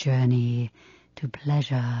this journey to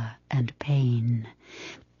pleasure and pain,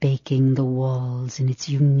 baking the walls in its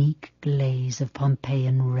unique glaze of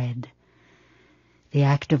Pompeian red. The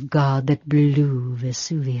act of God that blew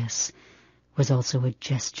Vesuvius was also a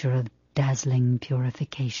gesture of dazzling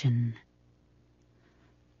purification.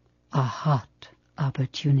 A hot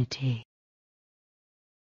opportunity.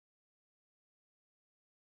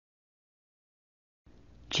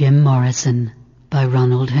 Jim Morrison by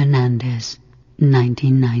Ronald Hernandez,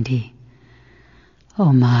 1990.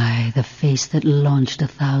 Oh my, the face that launched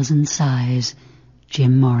 1,000 sighs.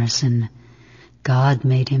 Jim Morrison. God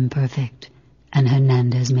made him perfect, and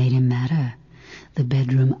Hernandez made him matter. The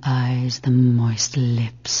bedroom eyes, the moist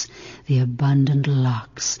lips, the abundant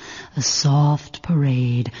locks, a soft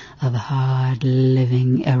parade of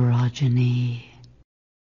hard-living erogyny.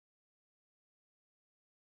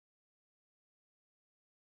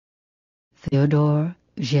 Theodore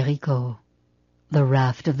Géricault, The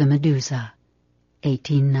Raft of the Medusa,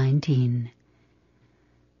 1819.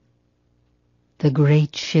 The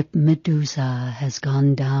great ship Medusa has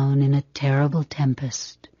gone down in a terrible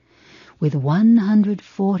tempest, with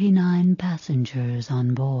 149 passengers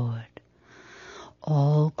on board.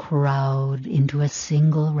 All crowd into a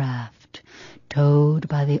single raft, towed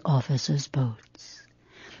by the officers' boats.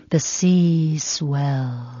 The sea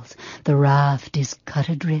swells, the raft is cut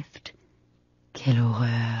adrift. Quelle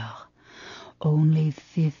horreur! Only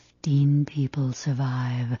 15 people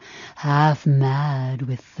survive, half mad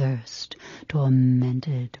with thirst,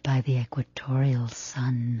 tormented by the equatorial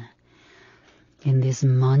sun. In this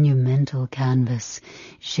monumental canvas,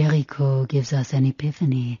 Géricault gives us an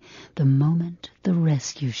epiphany the moment the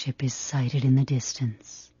rescue ship is sighted in the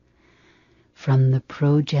distance. From the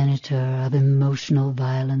progenitor of emotional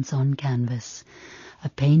violence on canvas, a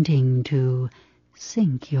painting to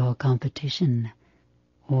sink your competition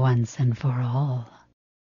once and for all.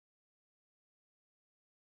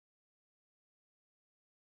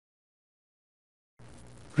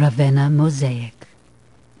 Ravenna Mosaic,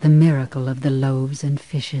 The Miracle of the Loaves and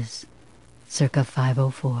Fishes, circa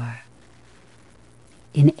 504.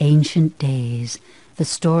 In ancient days, the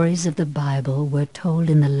stories of the Bible were told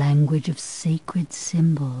in the language of sacred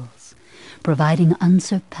symbols, providing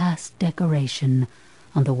unsurpassed decoration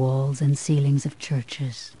on the walls and ceilings of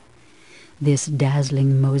churches. This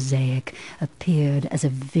dazzling mosaic appeared as a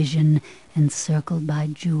vision encircled by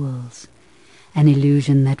jewels, an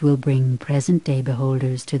illusion that will bring present-day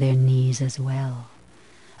beholders to their knees as well,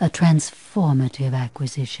 a transformative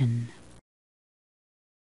acquisition.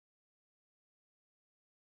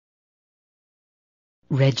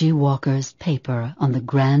 Reggie Walker's paper on the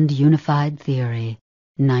Grand Unified Theory,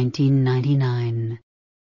 1999.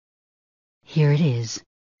 Here it is,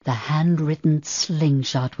 the handwritten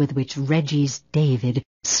slingshot with which Reggie's David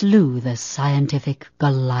slew the scientific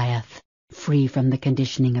Goliath. Free from the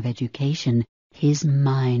conditioning of education, his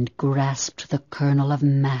mind grasped the kernel of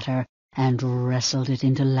matter and wrestled it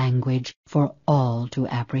into language for all to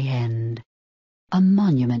apprehend. A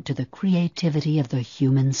monument to the creativity of the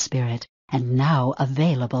human spirit, and now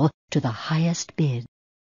available to the highest bid.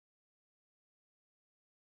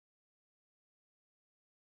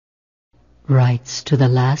 Rights to the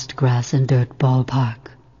last grass and dirt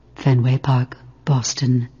ballpark, Fenway Park,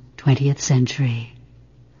 Boston, 20th century.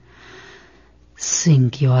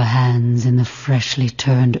 Sink your hands in the freshly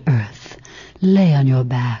turned earth. Lay on your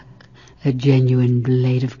back, a genuine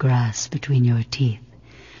blade of grass between your teeth.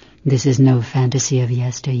 This is no fantasy of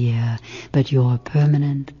yesteryear, but your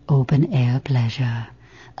permanent open-air pleasure,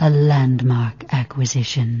 a landmark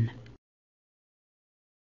acquisition.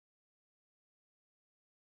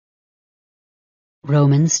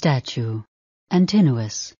 Roman statue,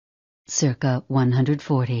 Antinous, circa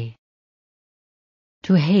 140.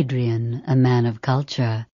 To Hadrian, a man of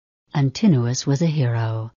culture, Antinous was a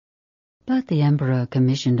hero, but the emperor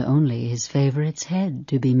commissioned only his favorite's head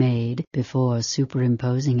to be made before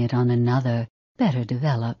superimposing it on another, better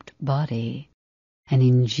developed body. an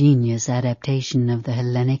ingenious adaptation of the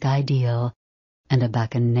Hellenic ideal and a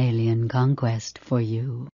bacchanalian conquest for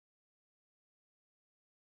you.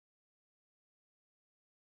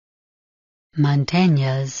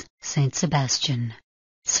 Mantegna's Saint Sebastian,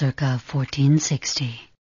 circa 1460.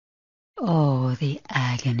 Oh, the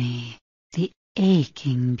agony, the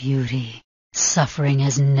aching beauty. Suffering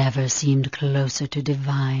has never seemed closer to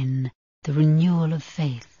divine, the renewal of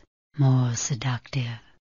faith more seductive.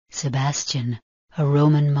 Sebastian, a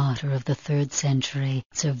Roman martyr of the 3rd century,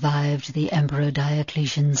 survived the Emperor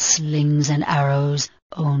Diocletian's slings and arrows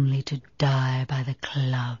only to die by the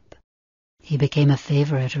club. He became a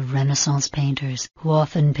favorite of Renaissance painters, who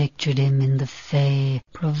often pictured him in the fey,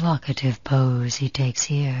 provocative pose he takes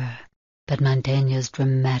here. But Mantegna's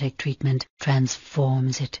dramatic treatment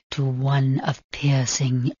transforms it to one of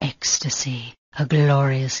piercing ecstasy, a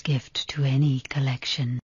glorious gift to any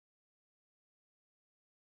collection.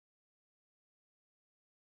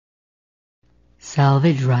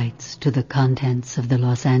 Salvage rights to the contents of the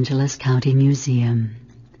Los Angeles County Museum.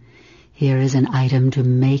 Here is an item to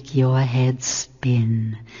make your head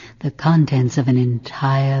spin, the contents of an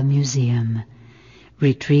entire museum.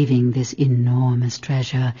 Retrieving this enormous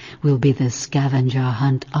treasure will be the scavenger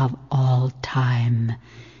hunt of all time.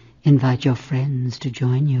 Invite your friends to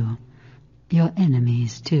join you, your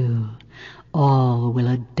enemies too. All will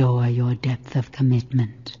adore your depth of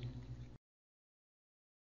commitment.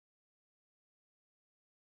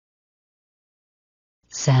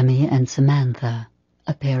 Sammy and Samantha,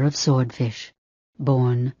 a pair of swordfish,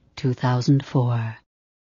 born 2004.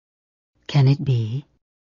 Can it be?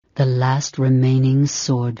 The last remaining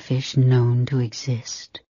swordfish known to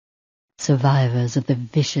exist. Survivors of the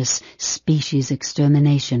vicious species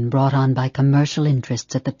extermination brought on by commercial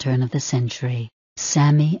interests at the turn of the century,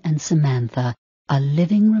 Sammy and Samantha are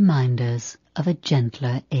living reminders of a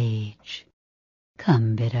gentler age.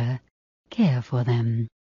 Come, bidder, care for them.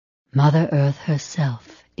 Mother Earth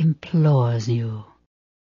herself implores you.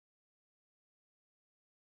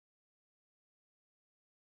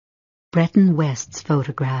 Breton West's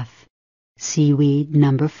photograph, Seaweed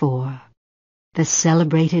No. 4. The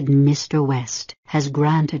celebrated Mr. West has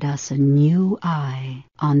granted us a new eye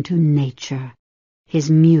onto nature,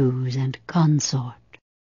 his muse and consort.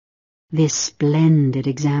 This splendid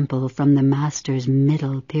example from the master's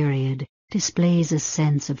middle period displays a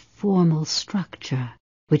sense of formal structure,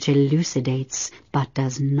 which elucidates but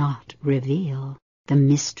does not reveal the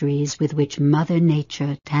mysteries with which Mother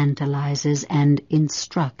Nature tantalizes and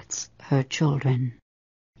instructs her children.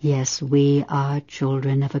 Yes, we are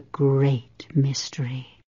children of a great mystery.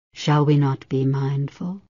 Shall we not be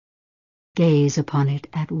mindful? Gaze upon it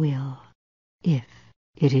at will, if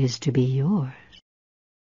it is to be yours.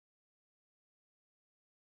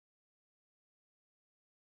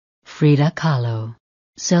 Frida Kahlo,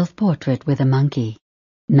 Self-Portrait with a Monkey,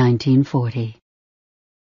 1940.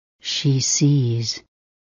 She sees,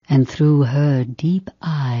 and through her deep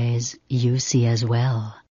eyes you see as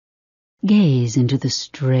well. Gaze into the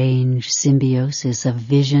strange symbiosis of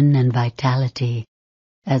vision and vitality,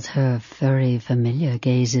 as her furry familiar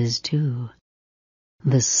gazes too.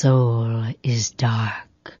 The soul is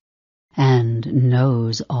dark, and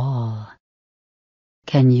knows all.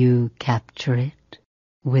 Can you capture it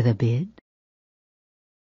with a bid?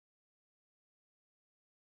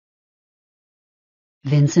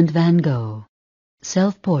 Vincent van Gogh,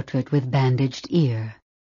 Self-Portrait with Bandaged Ear,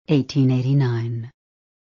 1889.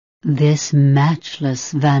 This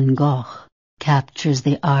matchless Van Gogh captures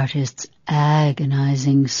the artist's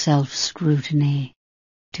agonizing self-scrutiny.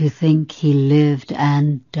 To think he lived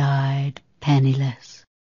and died penniless,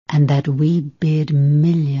 and that we bid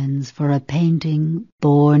millions for a painting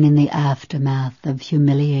born in the aftermath of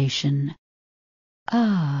humiliation.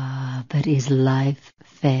 Ah, but is life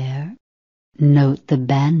fair? Note the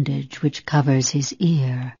bandage which covers his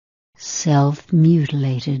ear,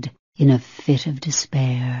 self-mutilated in a fit of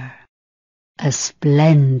despair. A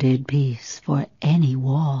splendid piece for any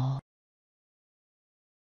wall.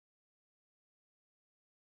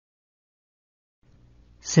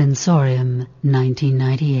 Sensorium,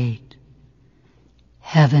 1998.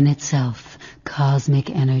 Heaven itself, cosmic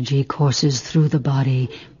energy, courses through the body,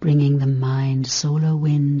 bringing the mind solar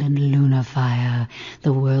wind and lunar fire,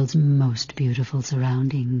 the world's most beautiful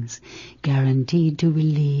surroundings, guaranteed to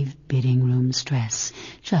relieve bidding room stress,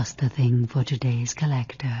 just the thing for today's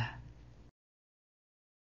collector.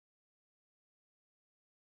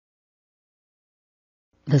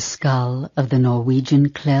 The Skull of the Norwegian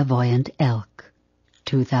Clairvoyant Elk,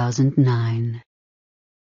 2009.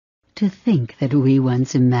 To think that we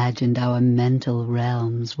once imagined our mental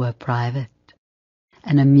realms were private,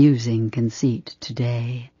 an amusing conceit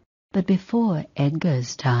today, but before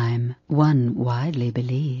Edgar's time one widely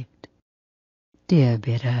believed. Dear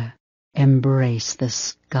bidder, embrace the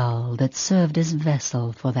skull that served as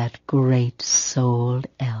vessel for that great-souled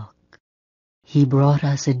elk. He brought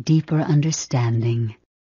us a deeper understanding,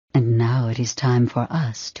 and now it is time for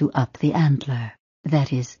us to up the antler,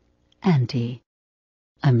 that is, ante.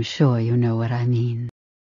 I'm sure you know what I mean.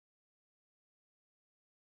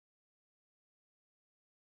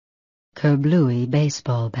 Kerblui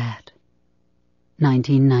baseball bat,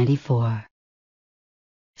 1994.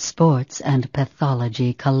 Sports and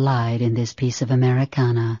pathology collide in this piece of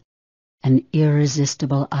Americana, an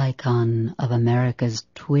irresistible icon of America's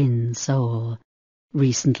twin soul,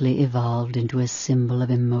 recently evolved into a symbol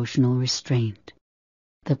of emotional restraint,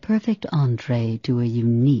 the perfect entree to a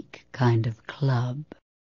unique kind of club.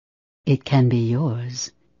 It can be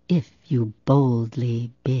yours if you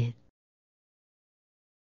boldly bid.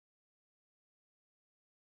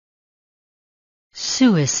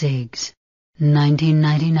 SuperSeed,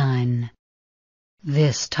 1999.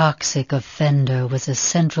 This toxic offender was a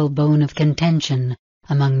central bone of contention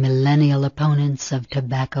among millennial opponents of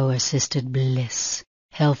tobacco-assisted bliss,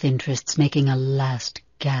 health interests making a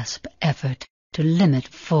last-gasp effort to limit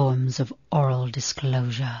forms of oral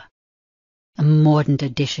disclosure. A mordant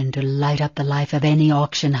addition to light up the life of any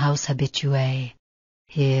auction house habitué.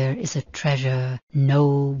 Here is a treasure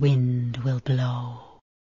no wind will blow,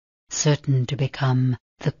 certain to become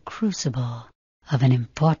the crucible of an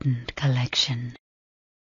important collection.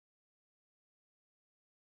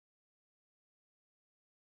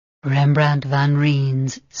 Rembrandt van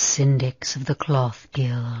Reen's Syndics of the Cloth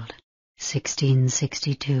Guild,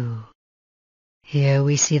 1662. Here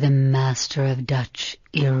we see the master of Dutch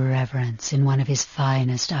irreverence in one of his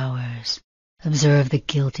finest hours. Observe the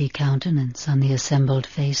guilty countenance on the assembled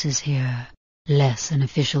faces here, less an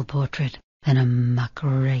official portrait than a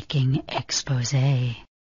muckraking exposé.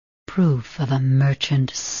 Proof of a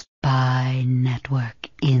merchant spy network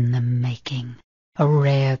in the making. A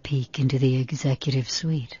rare peek into the executive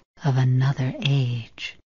suite of another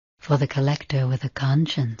age. For the collector with a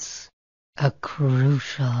conscience, a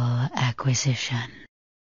crucial acquisition.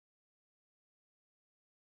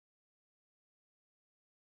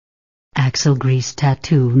 Axle Grease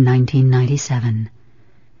Tattoo, 1997.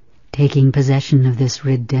 Taking possession of this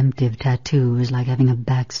redemptive tattoo is like having a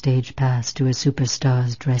backstage pass to a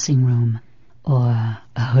superstar's dressing room or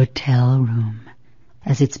a hotel room.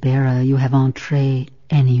 As its bearer, you have entree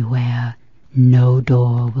anywhere. No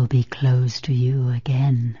door will be closed to you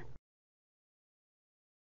again.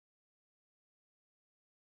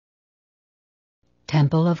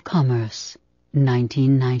 Temple of Commerce,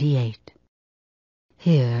 1998.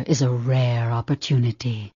 Here is a rare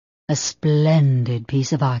opportunity, a splendid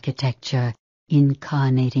piece of architecture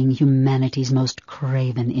incarnating humanity's most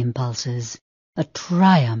craven impulses, a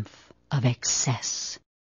triumph of excess.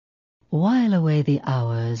 While away the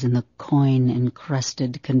hours in the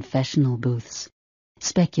coin-encrusted confessional booths,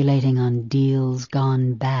 speculating on deals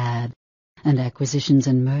gone bad and acquisitions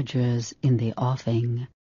and mergers in the offing.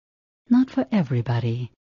 Not for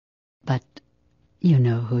everybody, but you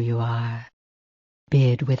know who you are.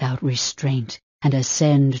 Bid without restraint and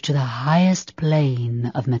ascend to the highest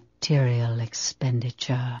plane of material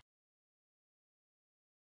expenditure.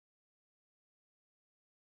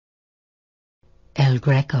 El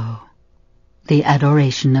Greco, The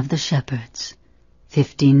Adoration of the Shepherds,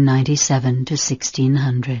 1597 to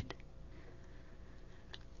 1600.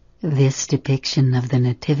 This depiction of the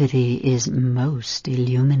Nativity is most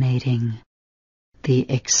illuminating. The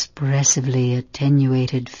expressively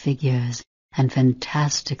attenuated figures and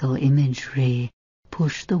fantastical imagery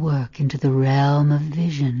push the work into the realm of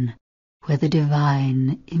vision, where the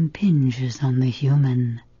divine impinges on the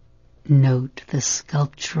human. Note the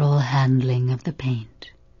sculptural handling of the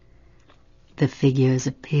paint. The figures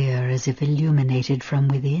appear as if illuminated from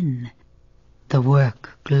within. The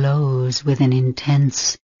work glows with an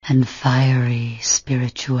intense and fiery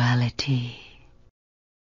spirituality.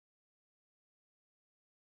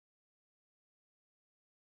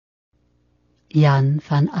 Jan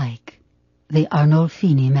van Eyck, The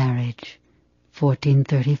Arnolfini Marriage,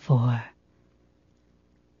 1434.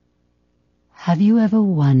 Have you ever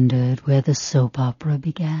wondered where the soap opera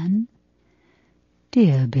began?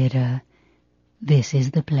 Dear bidder, this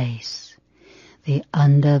is the place, the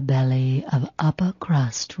underbelly of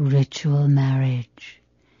upper-crust ritual marriage.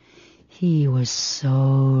 He was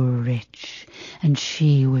so rich, and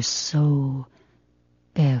she was so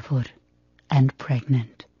barefoot and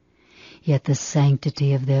pregnant. Yet the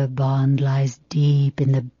sanctity of their bond lies deep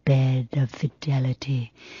in the bed of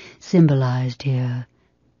fidelity, symbolized here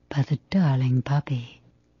by the darling puppy.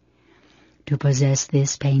 To possess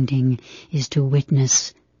this painting is to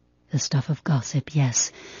witness the stuff of gossip,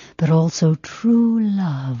 yes, but also true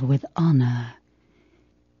love with honor.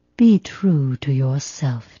 Be true to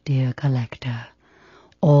yourself, dear collector.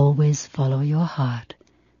 Always follow your heart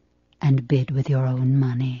and bid with your own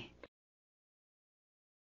money.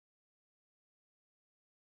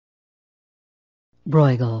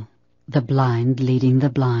 Bruegel, The Blind Leading the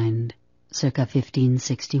Blind, circa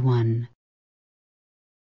 1561.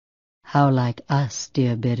 How like us,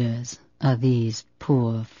 dear bidders, are these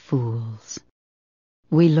poor fools.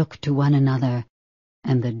 We look to one another,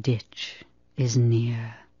 and the ditch is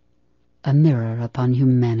near, a mirror upon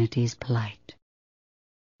humanity's plight.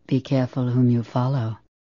 Be careful whom you follow,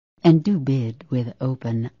 and do bid with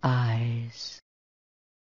open eyes.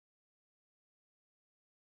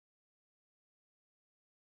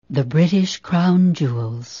 The British Crown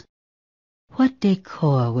Jewels. What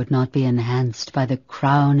decor would not be enhanced by the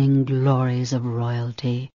crowning glories of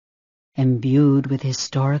royalty? Imbued with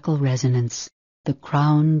historical resonance, the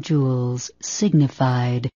crown jewels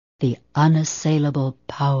signified the unassailable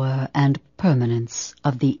power and permanence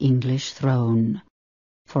of the English throne,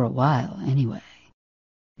 for a while anyway.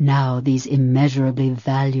 Now these immeasurably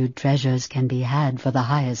valued treasures can be had for the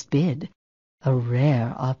highest bid, a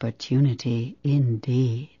rare opportunity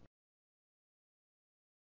indeed.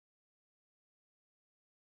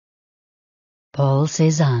 Paul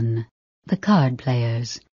Cézanne, The Card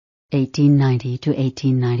Players, 1890 to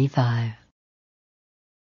 1895.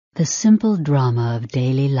 The simple drama of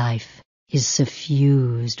daily life is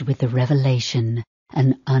suffused with the revelation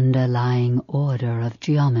and underlying order of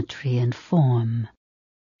geometry and form.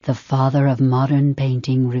 The father of modern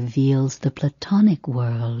painting reveals the Platonic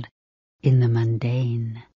world in the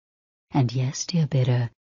mundane. And yes, dear bidder,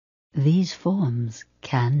 these forms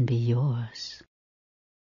can be yours.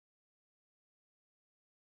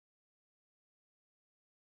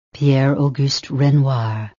 Pierre-Auguste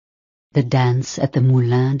Renoir, The Dance at the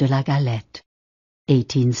Moulin de la Galette,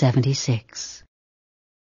 1876.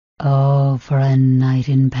 Oh, for a night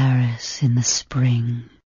in Paris in the spring.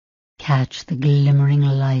 Catch the glimmering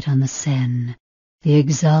light on the Seine, the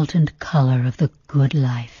exultant color of the good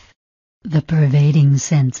life, the pervading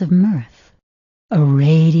sense of mirth, a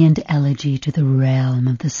radiant elegy to the realm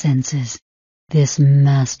of the senses. This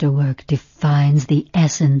masterwork defines the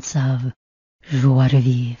essence of joie de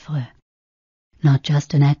vivre, not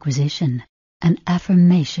just an acquisition, an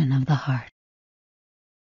affirmation of the heart.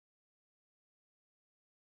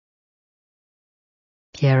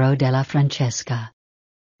 Piero della Francesca,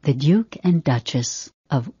 The Duke and Duchess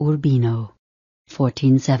of Urbino,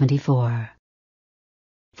 1474.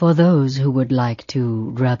 For those who would like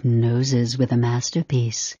to rub noses with a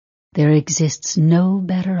masterpiece, there exists no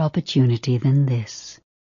better opportunity than this.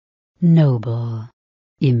 Noble,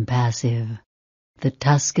 impassive, the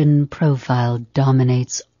Tuscan profile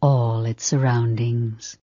dominates all its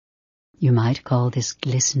surroundings. You might call this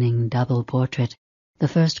glistening double portrait the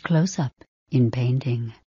first close-up in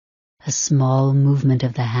painting. A small movement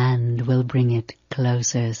of the hand will bring it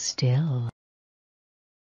closer still.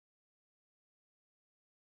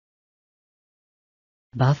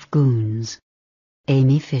 Buffoons,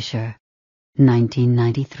 Amy Fisher,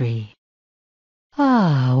 1993.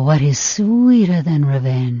 Ah, what is sweeter than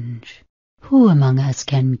revenge? Who among us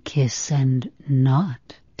can kiss and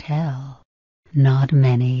not tell? Not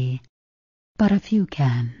many, but a few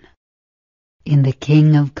can. In the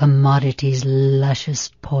king of commodities'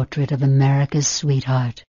 luscious portrait of America's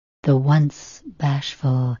sweetheart, the once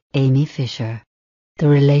bashful Amy Fisher, the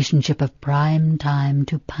relationship of prime time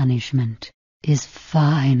to punishment is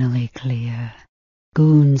finally clear.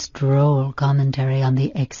 Goon's droll commentary on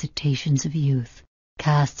the excitations of youth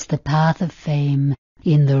casts the path of fame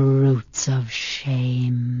in the roots of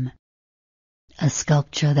shame. A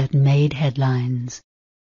sculpture that made headlines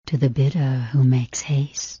to the bidder who makes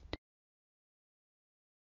haste.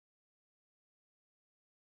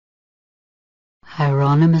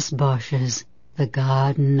 Hieronymus Bosch's The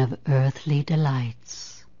Garden of Earthly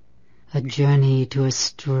Delights. A journey to a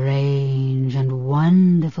strange and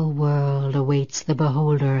wonderful world awaits the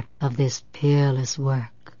beholder of this peerless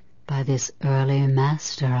work by this early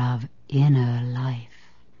master of inner life.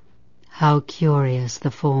 How curious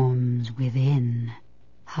the forms within,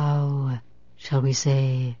 how, shall we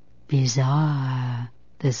say, bizarre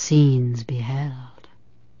the scenes beheld.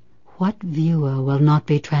 What viewer will not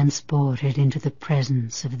be transported into the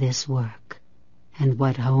presence of this work, and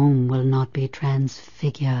what home will not be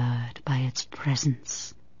transfigured by its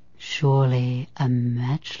presence? Surely a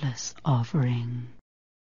matchless offering.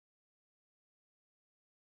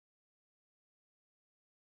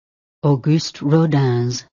 Auguste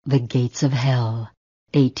Rodin's The Gates of Hell,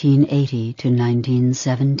 1880 to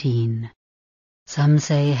 1917. Some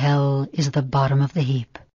say hell is the bottom of the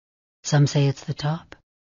heap. Some say it's the top.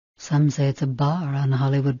 Some say it's a bar on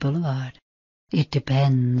Hollywood Boulevard. It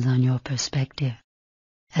depends on your perspective.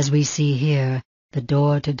 As we see here, the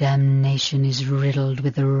door to damnation is riddled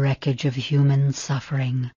with the wreckage of human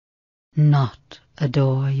suffering. Not a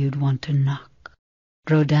door you'd want to knock.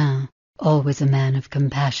 Rodin, always a man of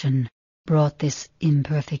compassion, brought this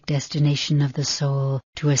imperfect destination of the soul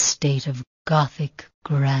to a state of Gothic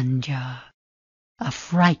grandeur. A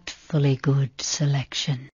frightfully good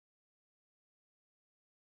selection.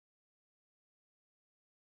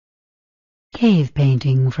 Cave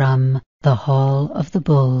painting from The Hall of the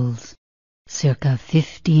Bulls, circa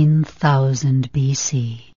 15,000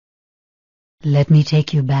 BC. Let me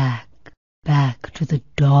take you back to the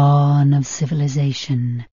dawn of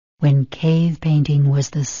civilization, when cave painting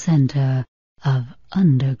was the center of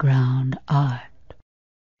underground art.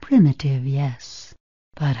 Primitive, yes,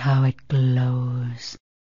 but how it glows.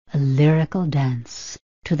 A lyrical dance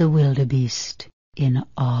to the wildebeest in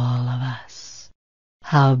all of us.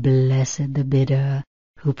 How blessed the bidder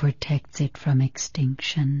who protects it from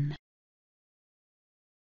extinction.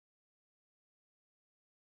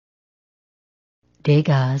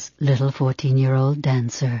 Degas' Little 14-Year-Old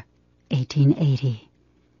Dancer, 1880.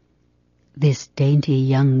 This dainty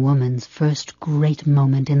young woman's first great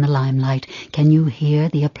moment in the limelight. Can you hear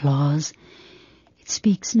the applause? It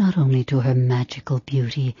speaks not only to her magical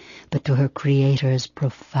beauty, but to her creator's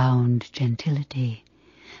profound gentility.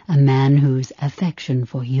 A man whose affection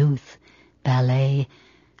for youth, ballet,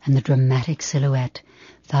 and the dramatic silhouette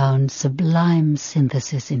found sublime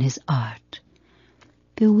synthesis in his art.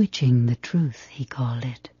 Bewitching the truth, he called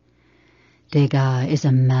it. Degas is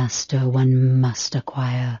a master one must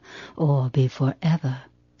acquire, or be forever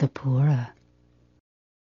the poorer.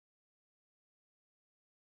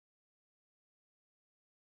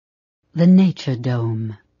 The Nature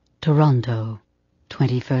Dome, Toronto,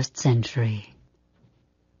 21st century.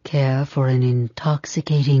 Care for an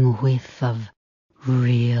intoxicating whiff of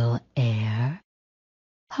real air?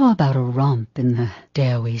 How about a romp in the,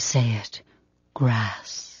 dare we say it,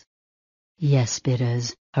 grass? Yes,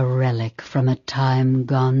 bidders, a relic from a time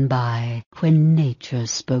gone by when nature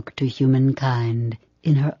spoke to humankind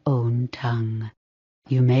in her own tongue.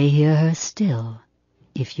 You may hear her still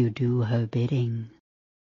if you do her bidding.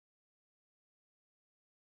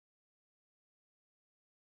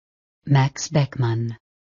 Max Beckmann,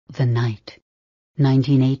 The Night,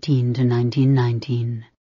 1918 to 1919.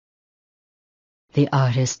 The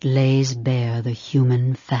artist lays bare the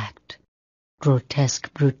human fact,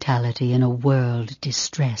 grotesque brutality in a world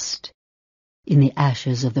distressed. In the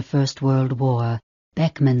ashes of the First World War,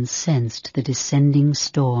 Beckmann sensed the descending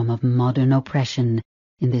storm of modern oppression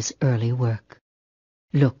in this early work.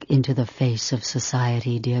 Look into the face of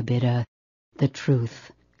society, dear bidder. The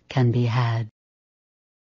truth can be had.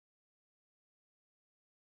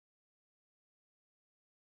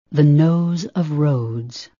 The Nose of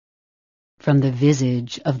Rhodes. From the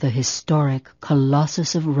visage of the historic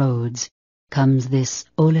Colossus of Rhodes comes this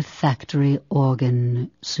olfactory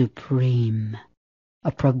organ supreme,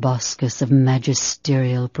 a proboscis of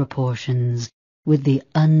magisterial proportions with the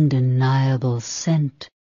undeniable scent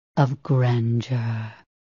of grandeur.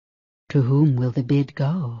 To whom will the bid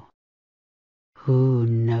go? Who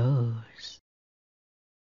knows?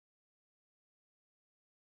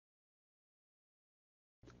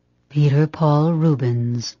 Peter Paul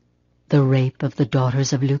Rubens, The Rape of the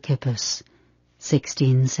Daughters of Leucippus,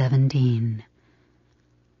 1617.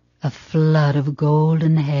 A flood of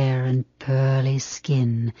golden hair and pearly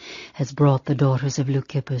skin has brought the daughters of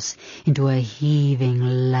Leucippus into a heaving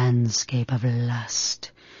landscape of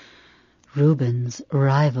lust. Rubens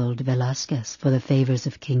rivaled Velázquez for the favors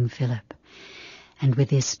of King Philip, and with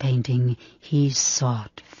this painting he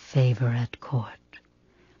sought favor at court.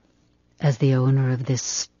 As the owner of this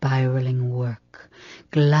spiraling work,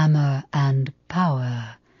 glamour and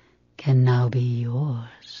power can now be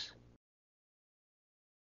yours.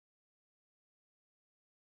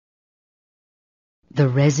 The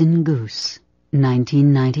Resin Goose,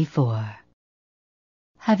 1994.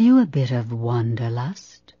 Have you a bit of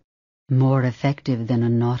wanderlust? More effective than a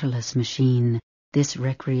Nautilus machine, this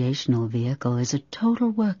recreational vehicle is a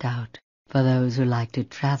total workout for those who like to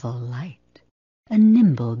travel light. A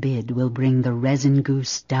nimble bid will bring the Resin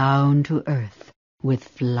Goose down to earth with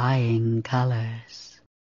flying colors.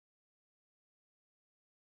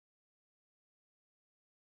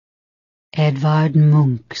 Edvard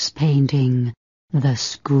Munch's painting, The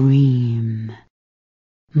Scream.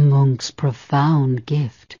 Munch's profound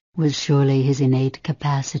gift was surely his innate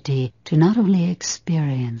capacity to not only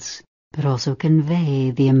experience, but also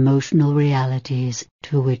convey the emotional realities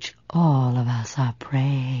to which all of us are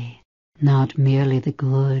prey. Not merely the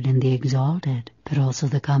good and the exalted, but also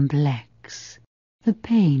the complex, the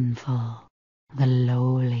painful, the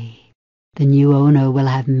lowly. The new owner will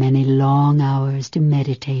have many long hours to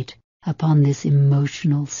meditate upon this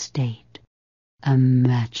emotional state, a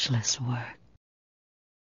matchless work.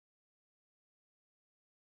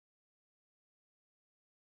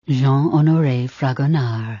 Jean-Honoré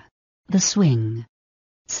Fragonard, The Swing,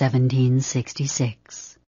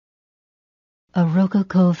 1766. A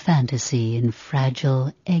rococo fantasy in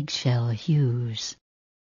fragile eggshell hues.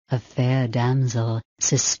 A fair damsel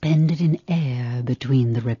suspended in air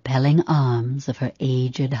between the repelling arms of her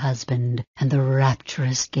aged husband and the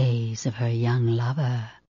rapturous gaze of her young lover.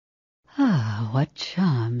 Ah, what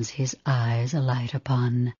charms his eyes alight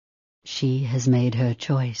upon! She has made her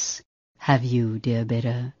choice. Have you, dear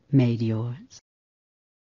bidder, made yours?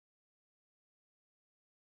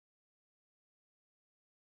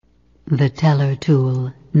 The Teller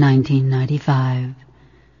Tool, 1995.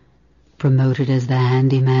 Promoted as the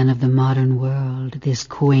handyman of the modern world, this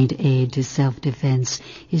quaint aid to self-defense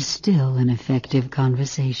is still an effective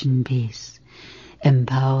conversation piece.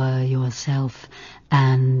 Empower yourself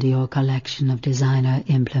and your collection of designer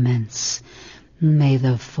implements. May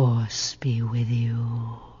the force be with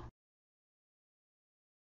you.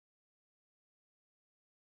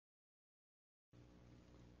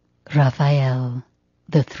 Raphael,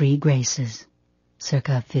 The Three Graces,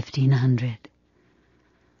 circa 1500.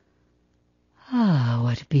 Ah,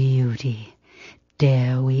 what beauty!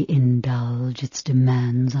 Dare we indulge its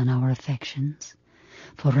demands on our affections?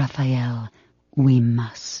 For Raphael, we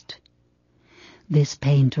must. This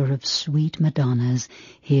painter of sweet Madonnas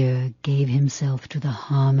here gave himself to the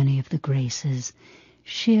harmony of the graces,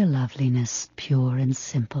 sheer loveliness, pure and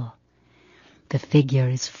simple. The figure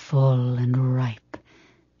is full and ripe,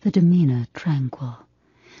 the demeanor tranquil,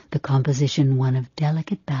 the composition one of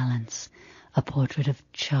delicate balance, a portrait of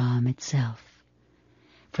charm itself.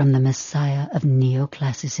 From the Messiah of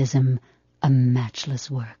neoclassicism, a matchless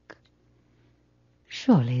work.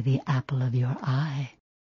 Surely the apple of your eye.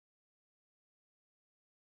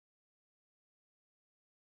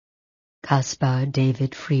 Caspar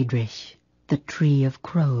David Friedrich, The Tree of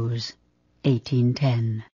Crows,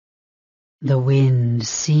 1810. The wind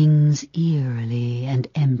sings eerily and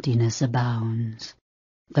emptiness abounds.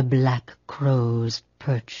 The black crows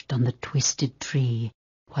perched on the twisted tree,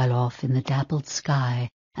 while off in the dappled sky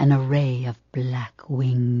an array of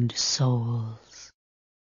black-winged souls.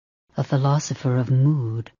 A philosopher of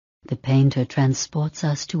mood, the painter transports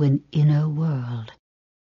us to an inner world.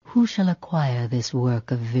 Who shall acquire this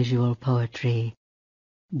work of visual poetry?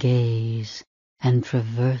 Gaze and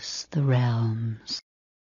traverse the realms.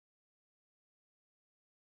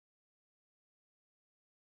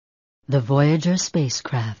 The Voyager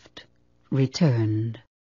spacecraft returned.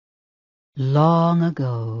 Long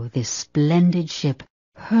ago, this splendid ship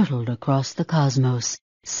hurtled across the cosmos,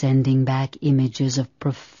 sending back images of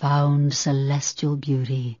profound celestial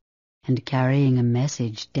beauty and carrying a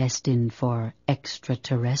message destined for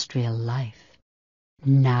extraterrestrial life.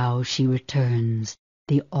 Now she returns.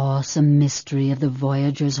 The awesome mystery of the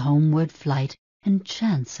Voyager's homeward flight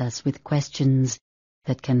enchants us with questions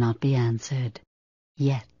that cannot be answered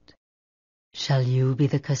yet. Shall you be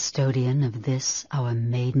the custodian of this, our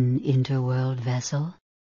maiden interworld vessel?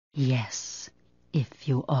 Yes, if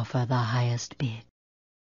you offer the highest bid.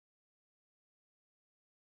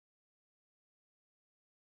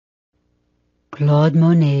 Claude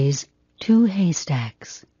Monet's Two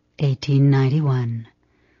Haystacks, 1891.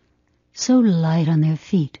 So light on their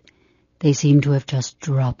feet, they seem to have just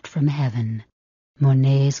dropped from heaven.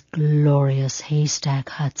 Monet's glorious haystack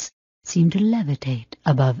huts seem to levitate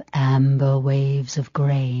above amber waves of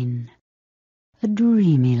grain. A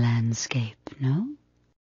dreamy landscape, no?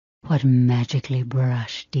 What magically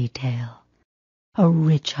brushed detail. A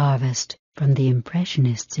rich harvest from the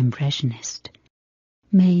impressionist's impressionist.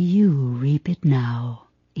 May you reap it now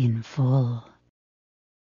in full.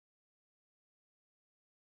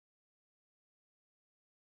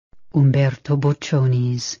 Umberto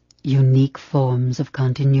Boccioni's Unique Forms of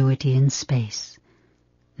Continuity in Space,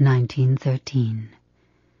 1913.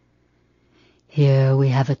 Here we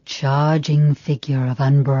have a charging figure of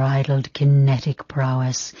unbridled kinetic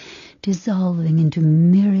prowess, dissolving into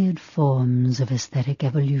myriad forms of aesthetic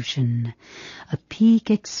evolution, a peak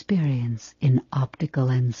experience in optical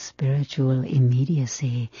and spiritual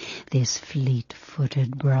immediacy. This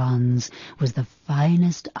fleet-footed bronze was the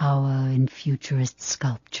finest hour in futurist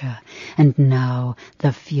sculpture, and now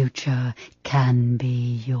the future can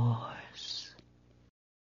be yours.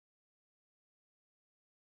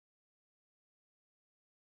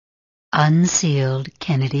 Unsealed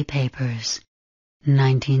Kennedy Papers,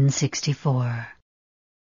 1964.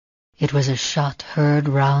 It was a shot heard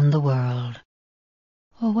round the world.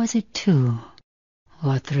 Or was it 2?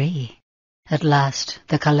 Or 3? At last,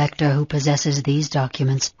 the collector who possesses these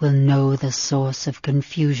documents will know the source of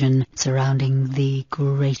confusion surrounding the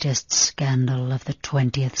greatest scandal of the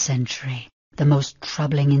 20th century, the most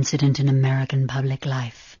troubling incident in American public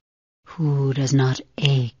life. Who does not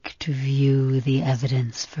ache to view the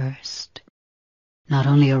evidence first? Not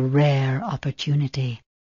only a rare opportunity,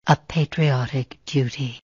 a patriotic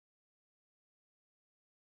duty.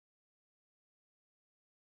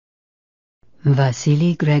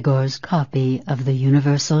 Vasily Gregor's copy of the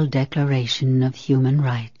Universal Declaration of Human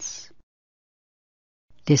Rights.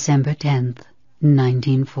 December 10th,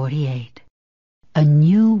 1948. A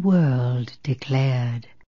new world declared.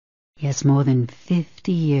 Yes, more than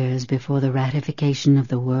 50 years before the ratification of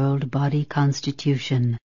the World Body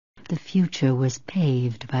Constitution, the future was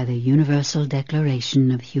paved by the Universal Declaration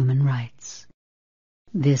of Human Rights.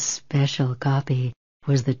 This special copy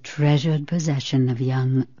was the treasured possession of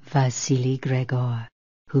young Vasily Gregor,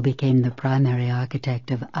 who became the primary architect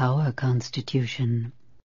of our Constitution.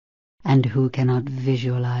 And who cannot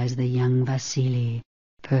visualize the young Vasily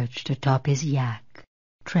perched atop his yak,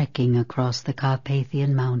 trekking across the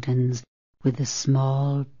Carpathian Mountains with the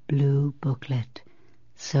small blue booklet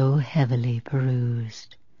so heavily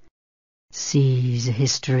perused. Seize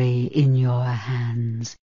history in your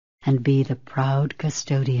hands and be the proud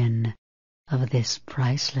custodian of this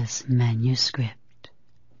priceless manuscript.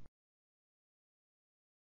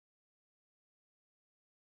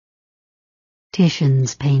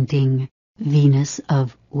 Titian's painting Venus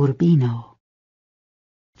of Urbino.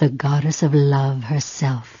 The goddess of love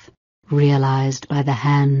herself, realized by the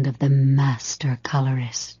hand of the master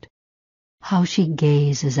colorist. How she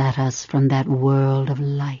gazes at us from that world of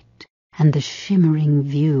light and the shimmering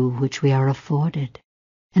view which we are afforded.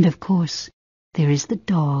 And of course, there is the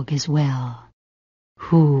dog as well.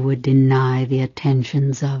 Who would deny the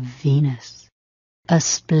attentions of Venus? A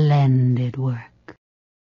splendid work.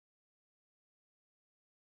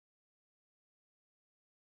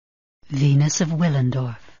 Venus of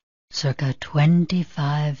Willendorf, circa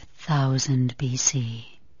 25,000 BC.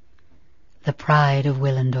 The pride of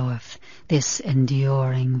Willendorf, this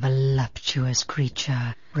enduring, voluptuous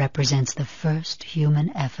creature, represents the first human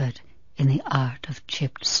effort in the art of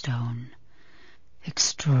chipped stone.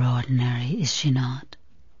 Extraordinary, is she not?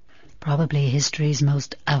 Probably history's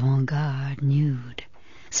most avant-garde nude,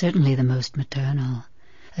 certainly the most maternal,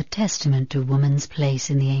 a testament to woman's place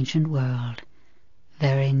in the ancient world,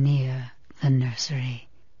 very near the nursery,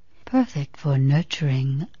 perfect for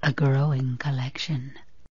nurturing a growing collection.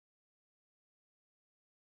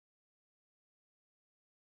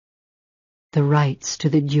 The rights to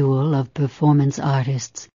the duel of performance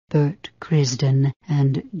artists Bert Crisden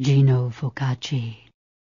and Gino Focacci.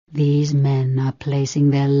 These men are placing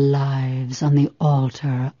their lives on the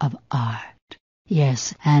altar of art.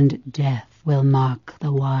 Yes, and death will mark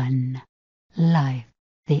the one, life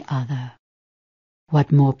the other.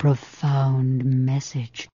 What more profound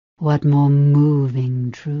message, what more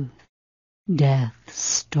moving truth. Death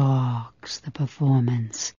stalks the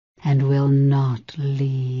performance and will not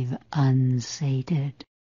leave unsated,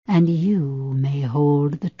 and you may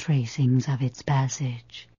hold the tracings of its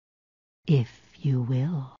passage, if you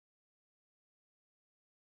will.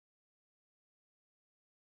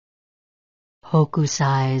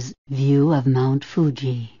 Hokusai's view of Mount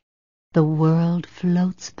Fuji. The world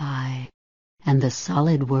floats by, and the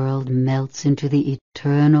solid world melts into the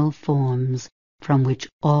eternal forms from which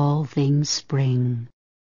all things spring.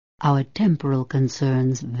 Our temporal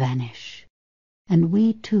concerns vanish, and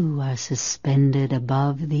we too are suspended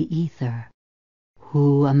above the ether.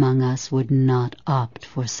 Who among us would not opt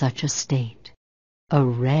for such a state? A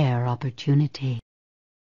rare opportunity.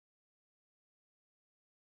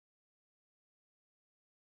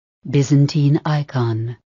 Byzantine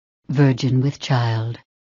icon, Virgin with Child,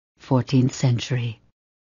 14th century.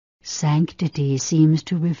 Sanctity seems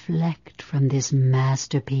to reflect from this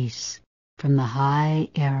masterpiece, from the high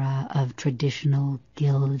era of traditional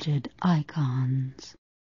gilded icons.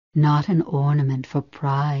 not an ornament for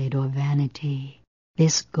pride or vanity.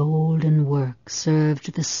 This golden work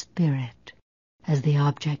served the spirit as the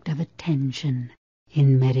object of attention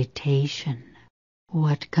in meditation.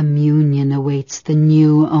 What communion awaits the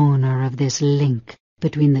new owner of this link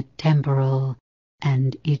between the temporal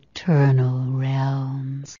and eternal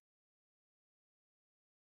realms?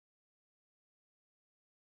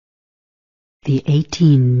 The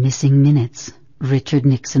 18 Missing Minutes, Richard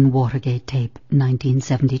Nixon Watergate tape,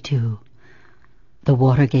 1972. The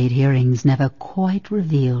Watergate hearings never quite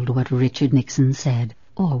revealed what Richard Nixon said,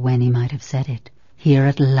 or when he might have said it. Here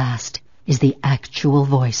at last is the actual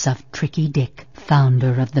voice of Tricky Dick,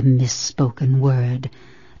 founder of the misspoken word,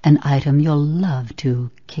 an item you'll love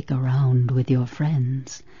to kick around with your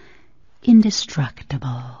friends.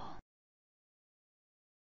 Indestructible.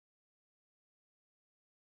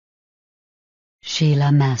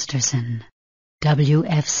 Sheila Masterson,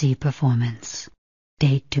 WFC performance.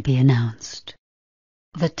 Date to be announced.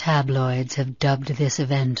 The tabloids have dubbed this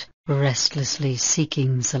event Restlessly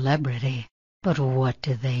Seeking Celebrity. But what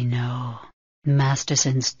do they know?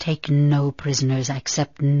 Masterson's take no prisoners,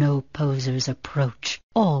 accept no posers approach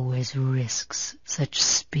always risks such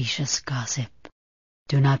specious gossip.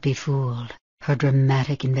 Do not be fooled. Her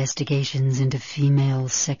dramatic investigations into female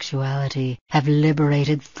sexuality have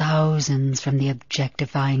liberated thousands from the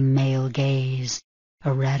objectifying male gaze.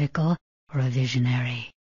 A radical or a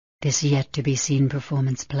visionary? This yet-to-be-seen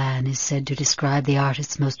performance plan is said to describe the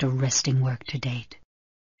artist's most arresting work to date.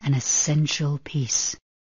 An essential piece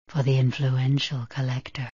for the influential collector.